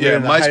predominant. we were Yeah,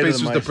 in the height of MySpace the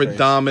was the MySpace.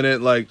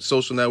 predominant like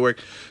social network.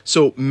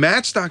 So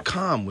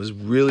Match.com was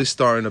really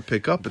starting to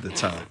pick up at the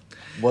time.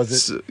 Was it?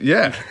 So,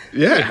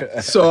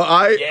 yeah. So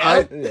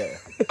I Yeah.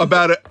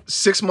 about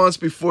 6 months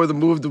before the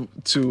move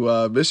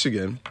to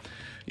Michigan,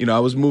 I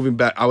was moving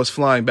back. I was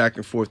flying back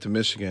and forth to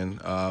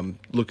Michigan,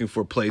 looking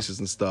for places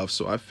and stuff.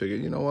 So I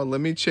figured, you know what? Let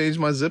me change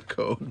my zip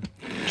code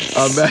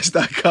on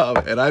Match.com,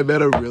 and I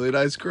met a really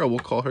nice girl. We'll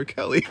call her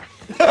Kelly.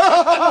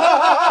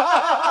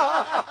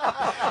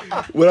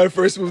 When I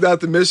first moved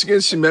out to Michigan,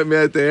 she met me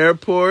at the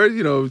airport.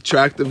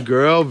 Attractive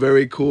girl,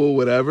 very cool,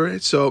 whatever.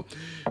 So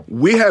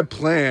we had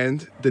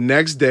planned the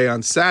next day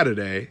on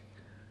Saturday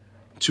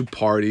to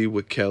party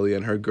with Kelly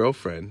and her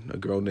girlfriend, a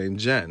girl named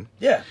Jen.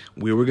 Yeah,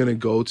 We were going to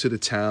go to the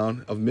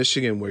town of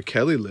Michigan where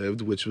Kelly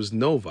lived, which was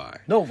Novi.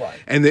 Novi.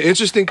 And the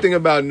interesting thing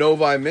about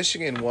Novi,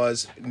 Michigan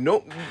was,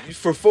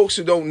 for folks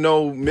who don't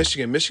know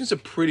Michigan's a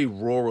pretty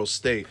rural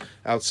state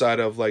outside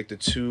of like the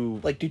two...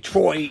 Like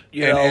Detroit,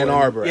 and Ann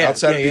Arbor. Yeah,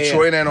 Outside yeah, of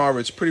Detroit and Ann Arbor,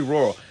 it's pretty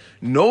rural.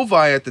 Novi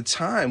at the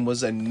time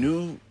was a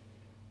new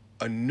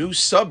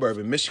suburb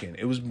in Michigan.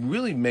 It was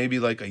really maybe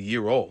like a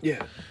year old.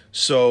 Yeah.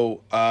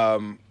 So,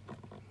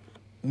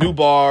 new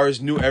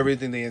bars, new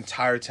everything. The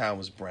entire town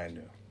was brand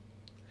new.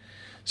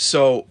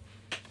 So,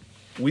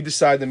 we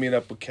decided to meet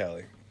up with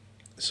Kelly.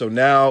 So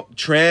now,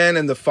 Tran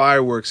and the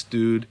fireworks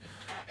dude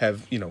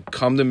have,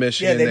 come to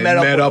Michigan. Yeah, they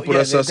met up with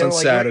us they on were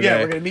like, Saturday. Yeah,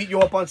 we're gonna meet you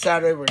up on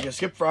Saturday. We're gonna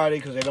skip Friday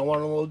because they don't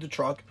want to load the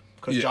truck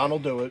because Yeah. John will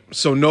do it.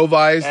 So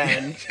Novi's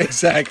And-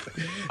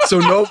 exactly. So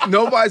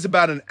Novi's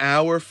about an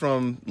hour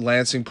from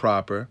Lansing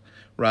proper,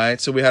 right?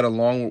 So we had a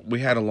long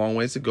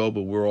ways to go,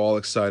 but we're all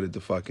excited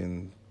to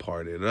fucking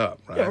party it up,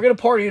 right? Yeah, we're gonna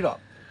party it up.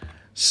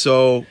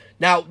 So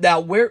Now,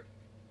 where?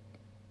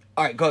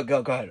 All right,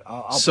 go ahead.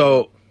 I'll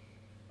So,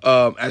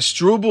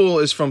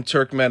 Asdrubal is from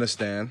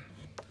Turkmenistan.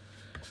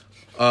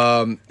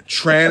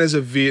 Tran is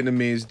a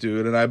Vietnamese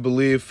dude, and I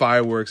believe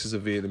Fireworks is a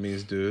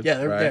Vietnamese dude. Yeah,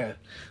 they're right? there.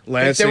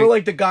 Lansing, They were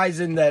like the guys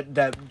in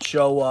that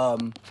show,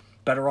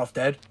 Better Off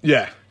Dead.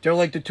 yeah, They're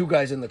like the two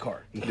guys in the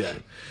car. yeah.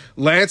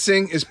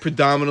 Lansing is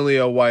predominantly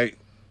a white.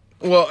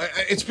 Well,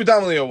 it's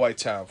predominantly a white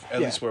town, at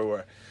Yeah. least where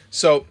we're.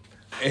 So,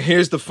 and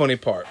here's the funny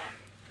part.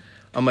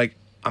 I'm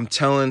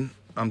telling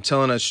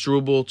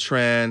Asdrubal,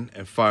 Tran,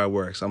 and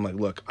Fireworks. I'm like,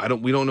 look,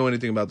 we don't know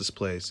anything about this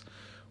place.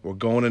 We're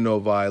going to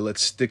Novi.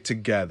 Let's stick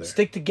together.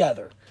 Stick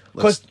together.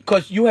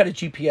 Because you had a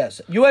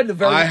GPS. You had the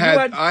very. I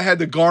had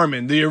the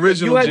Garmin, the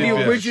original. You had GPS.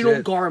 the original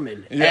Shit.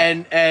 Garmin,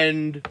 Yeah.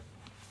 and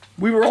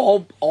we were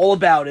all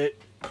about it.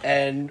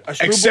 And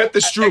Except the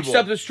Struble.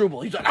 Except the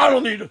Struble. He's like, I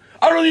don't need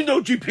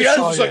no GPS.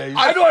 Oh, He's yeah, like, he's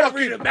I know how to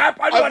read a map.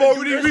 I know how I've to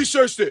already do this.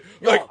 researched it.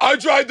 Like, I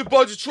drive the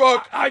budget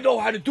truck. I know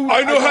how to do it.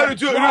 I know how to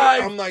do it.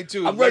 drive. I'm like,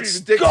 dude, I'm ready let's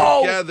to stick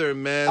go. together,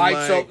 man. All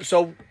right, Like,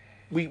 so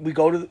we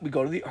go to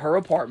her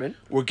apartment.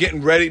 we're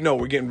getting ready. No,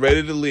 we're getting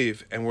ready to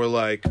leave, and we're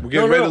getting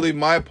No, ready no. to leave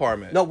my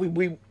apartment. No,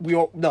 we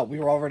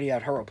were already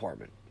at her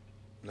apartment.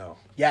 no,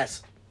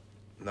 Yes.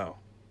 no.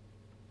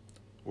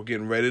 We're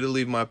getting ready to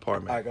leave my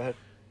apartment. All right, go ahead.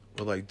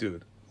 We're like,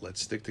 dude, let's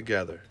stick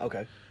together.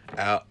 Okay.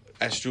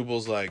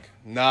 Asdrubal's like,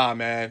 nah,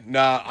 man,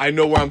 nah. I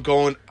know where I'm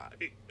going.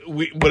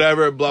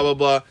 Whatever, blah blah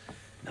blah.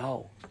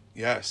 No.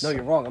 Yes. No,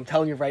 you're wrong. I'm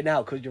telling you right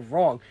now because you're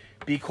wrong.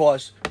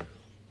 Because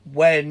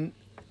when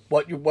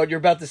what you're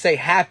about to say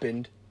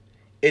happened,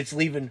 it's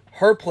leaving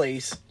her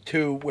place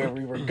to where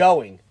we were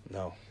going.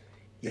 No.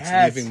 It's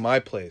Yes. leaving my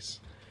place.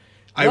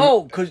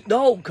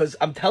 Because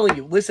I'm telling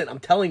you. Listen, I'm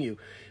telling you,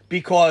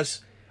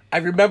 because I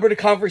remember the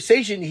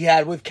conversation he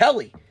had with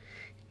Kelly.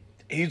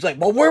 He's like,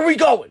 "Well, where are we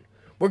going?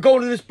 We're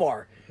going to this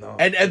bar." No.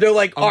 And they're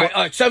like, all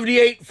right,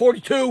 78,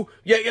 42.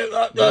 Yeah.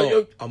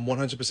 No, I'm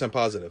 100%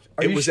 positive.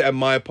 It you was sh- at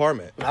my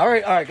apartment. All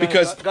right.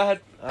 Because go ahead.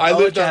 I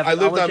lived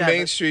on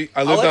Main Street.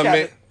 I lived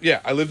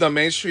on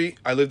Main Street.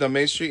 I lived on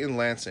Main Street in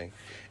Lansing,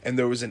 and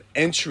there was an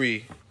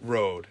entry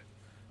road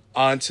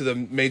onto the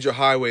major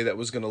highway that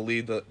was going to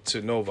lead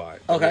to Novi that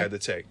we Okay. had to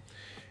take.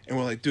 And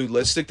we're like, dude,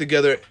 let's stick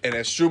together. And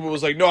Asdrubal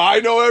was like, no, I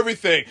know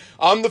everything.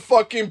 I'm the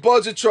fucking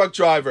budget truck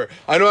driver.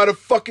 I know how to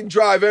fucking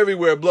drive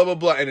everywhere, blah, blah,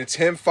 blah. And it's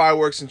him,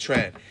 Fireworks, and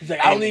Tran. He's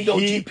like, I don't need no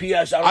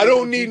GPS. I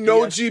don't need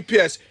no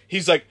GPS.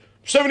 He's like,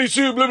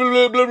 72, blah, blah,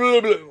 blah, blah,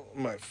 blah, blah.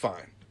 I'm like,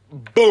 fine.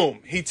 Boom.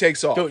 He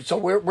takes off. Dude, so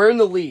we're in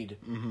the lead,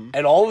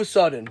 and all of a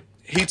sudden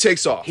He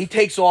takes off. he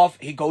takes off.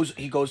 He goes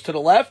to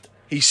the left.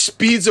 He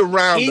speeds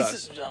around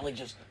us. Like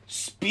just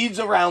speeds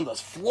around us,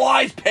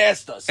 flies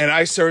past us. And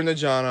I turned to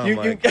John. I'm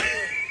like,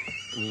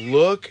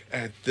 look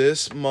at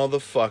this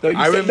motherfucker.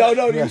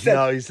 You said,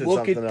 No, you said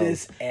look at something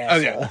this Oh,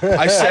 asshole. yeah.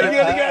 I said it.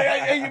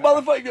 Hey,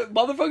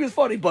 motherfucker's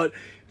funny, but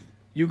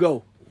you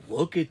go,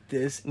 look at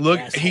this Look,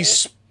 asshole. he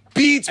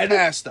speeds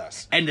past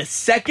us. And the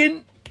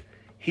second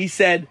he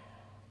said,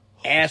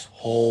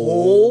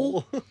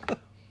 asshole,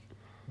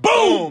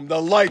 Boom!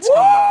 The lights come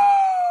on.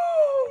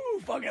 woo!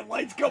 Fucking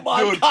lights come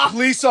on. Dude,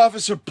 police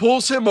officer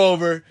pulls him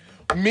over.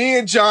 Me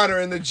and John are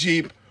in the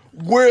Jeep.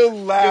 We're You're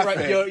laughing.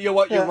 right. You're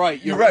right. You're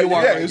right. You're right. You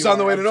are Yeah, right. it was You on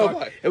the are way right. to I'm sorry.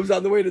 Novi. It was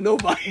on the way to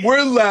Novi.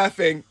 We're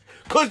laughing.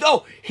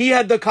 Because, he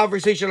had the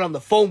conversation on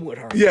the phone with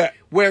her. Yeah.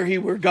 Where he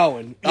were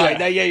going. Yeah. All right,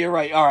 now, you're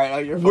right. All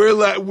right. You're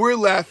We're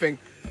laughing.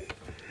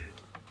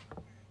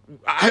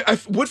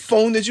 What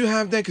phone did you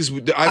have then? Because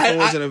the iPhone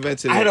wasn't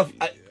invented. I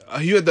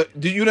had you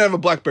didn't have a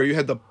BlackBerry. You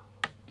had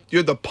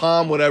the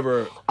Palm,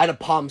 whatever. I had a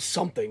Palm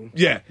something.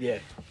 Yeah. Yeah.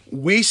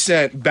 We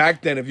sent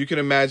back then, if you can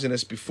imagine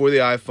this, before the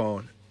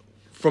iPhone,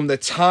 from the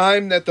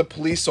time that the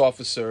police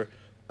officer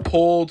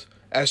pulled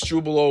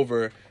Asdrubal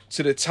over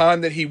to the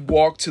time that he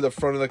walked to the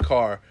front of the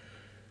car,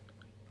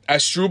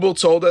 Asdrubal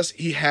told us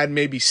he had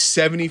maybe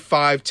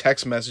 75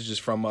 text messages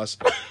from us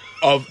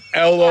of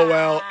LOL,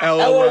 LOL,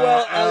 LOL,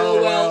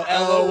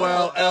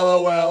 LOL,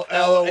 LOL,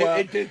 LOL.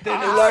 It didn't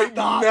Like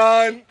stop.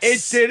 none.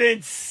 It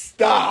didn't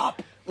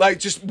stop. Like,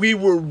 just, we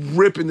were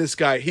ripping this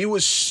guy. He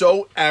was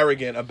so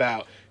arrogant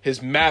about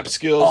his map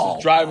skills,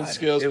 his driving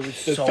skills, It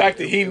was the so- fact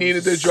that he it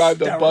needed was to drive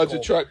the hysterical.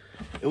 budget truck.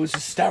 It was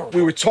hysterical.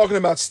 We were talking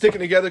about sticking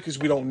together because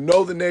we don't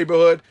know the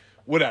neighborhood.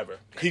 Whatever.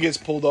 He gets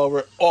pulled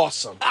over.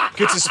 Awesome.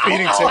 Gets a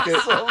speeding ticket.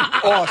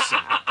 Awesome.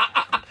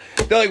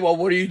 They're like, well,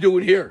 what are you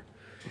doing here?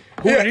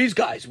 Who Yeah. are these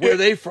guys? Where are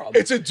they from?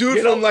 It's a dude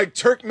You know? from like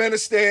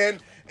Turkmenistan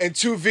and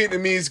two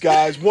Vietnamese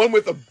guys, one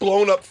with a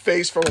blown up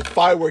face from a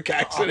firework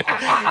accident.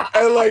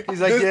 And like,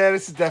 He's like, yeah,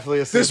 this is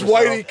definitely a this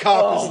superstar. whitey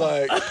cop is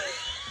like,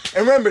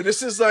 and remember,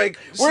 this is like,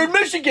 We're in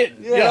Michigan.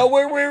 You know,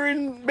 we're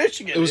in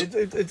Michigan.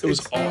 it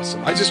was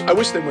awesome. I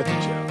wish they went to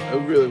jail.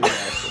 It really was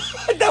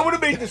awesome. That would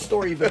have made the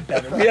story even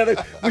better. We had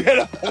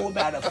to pull him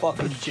out of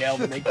fucking jail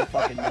to make the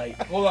fucking night.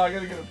 Hold on, I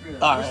gotta get a beer.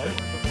 All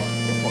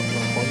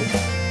right.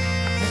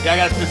 Yeah, I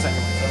got 2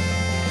 seconds myself.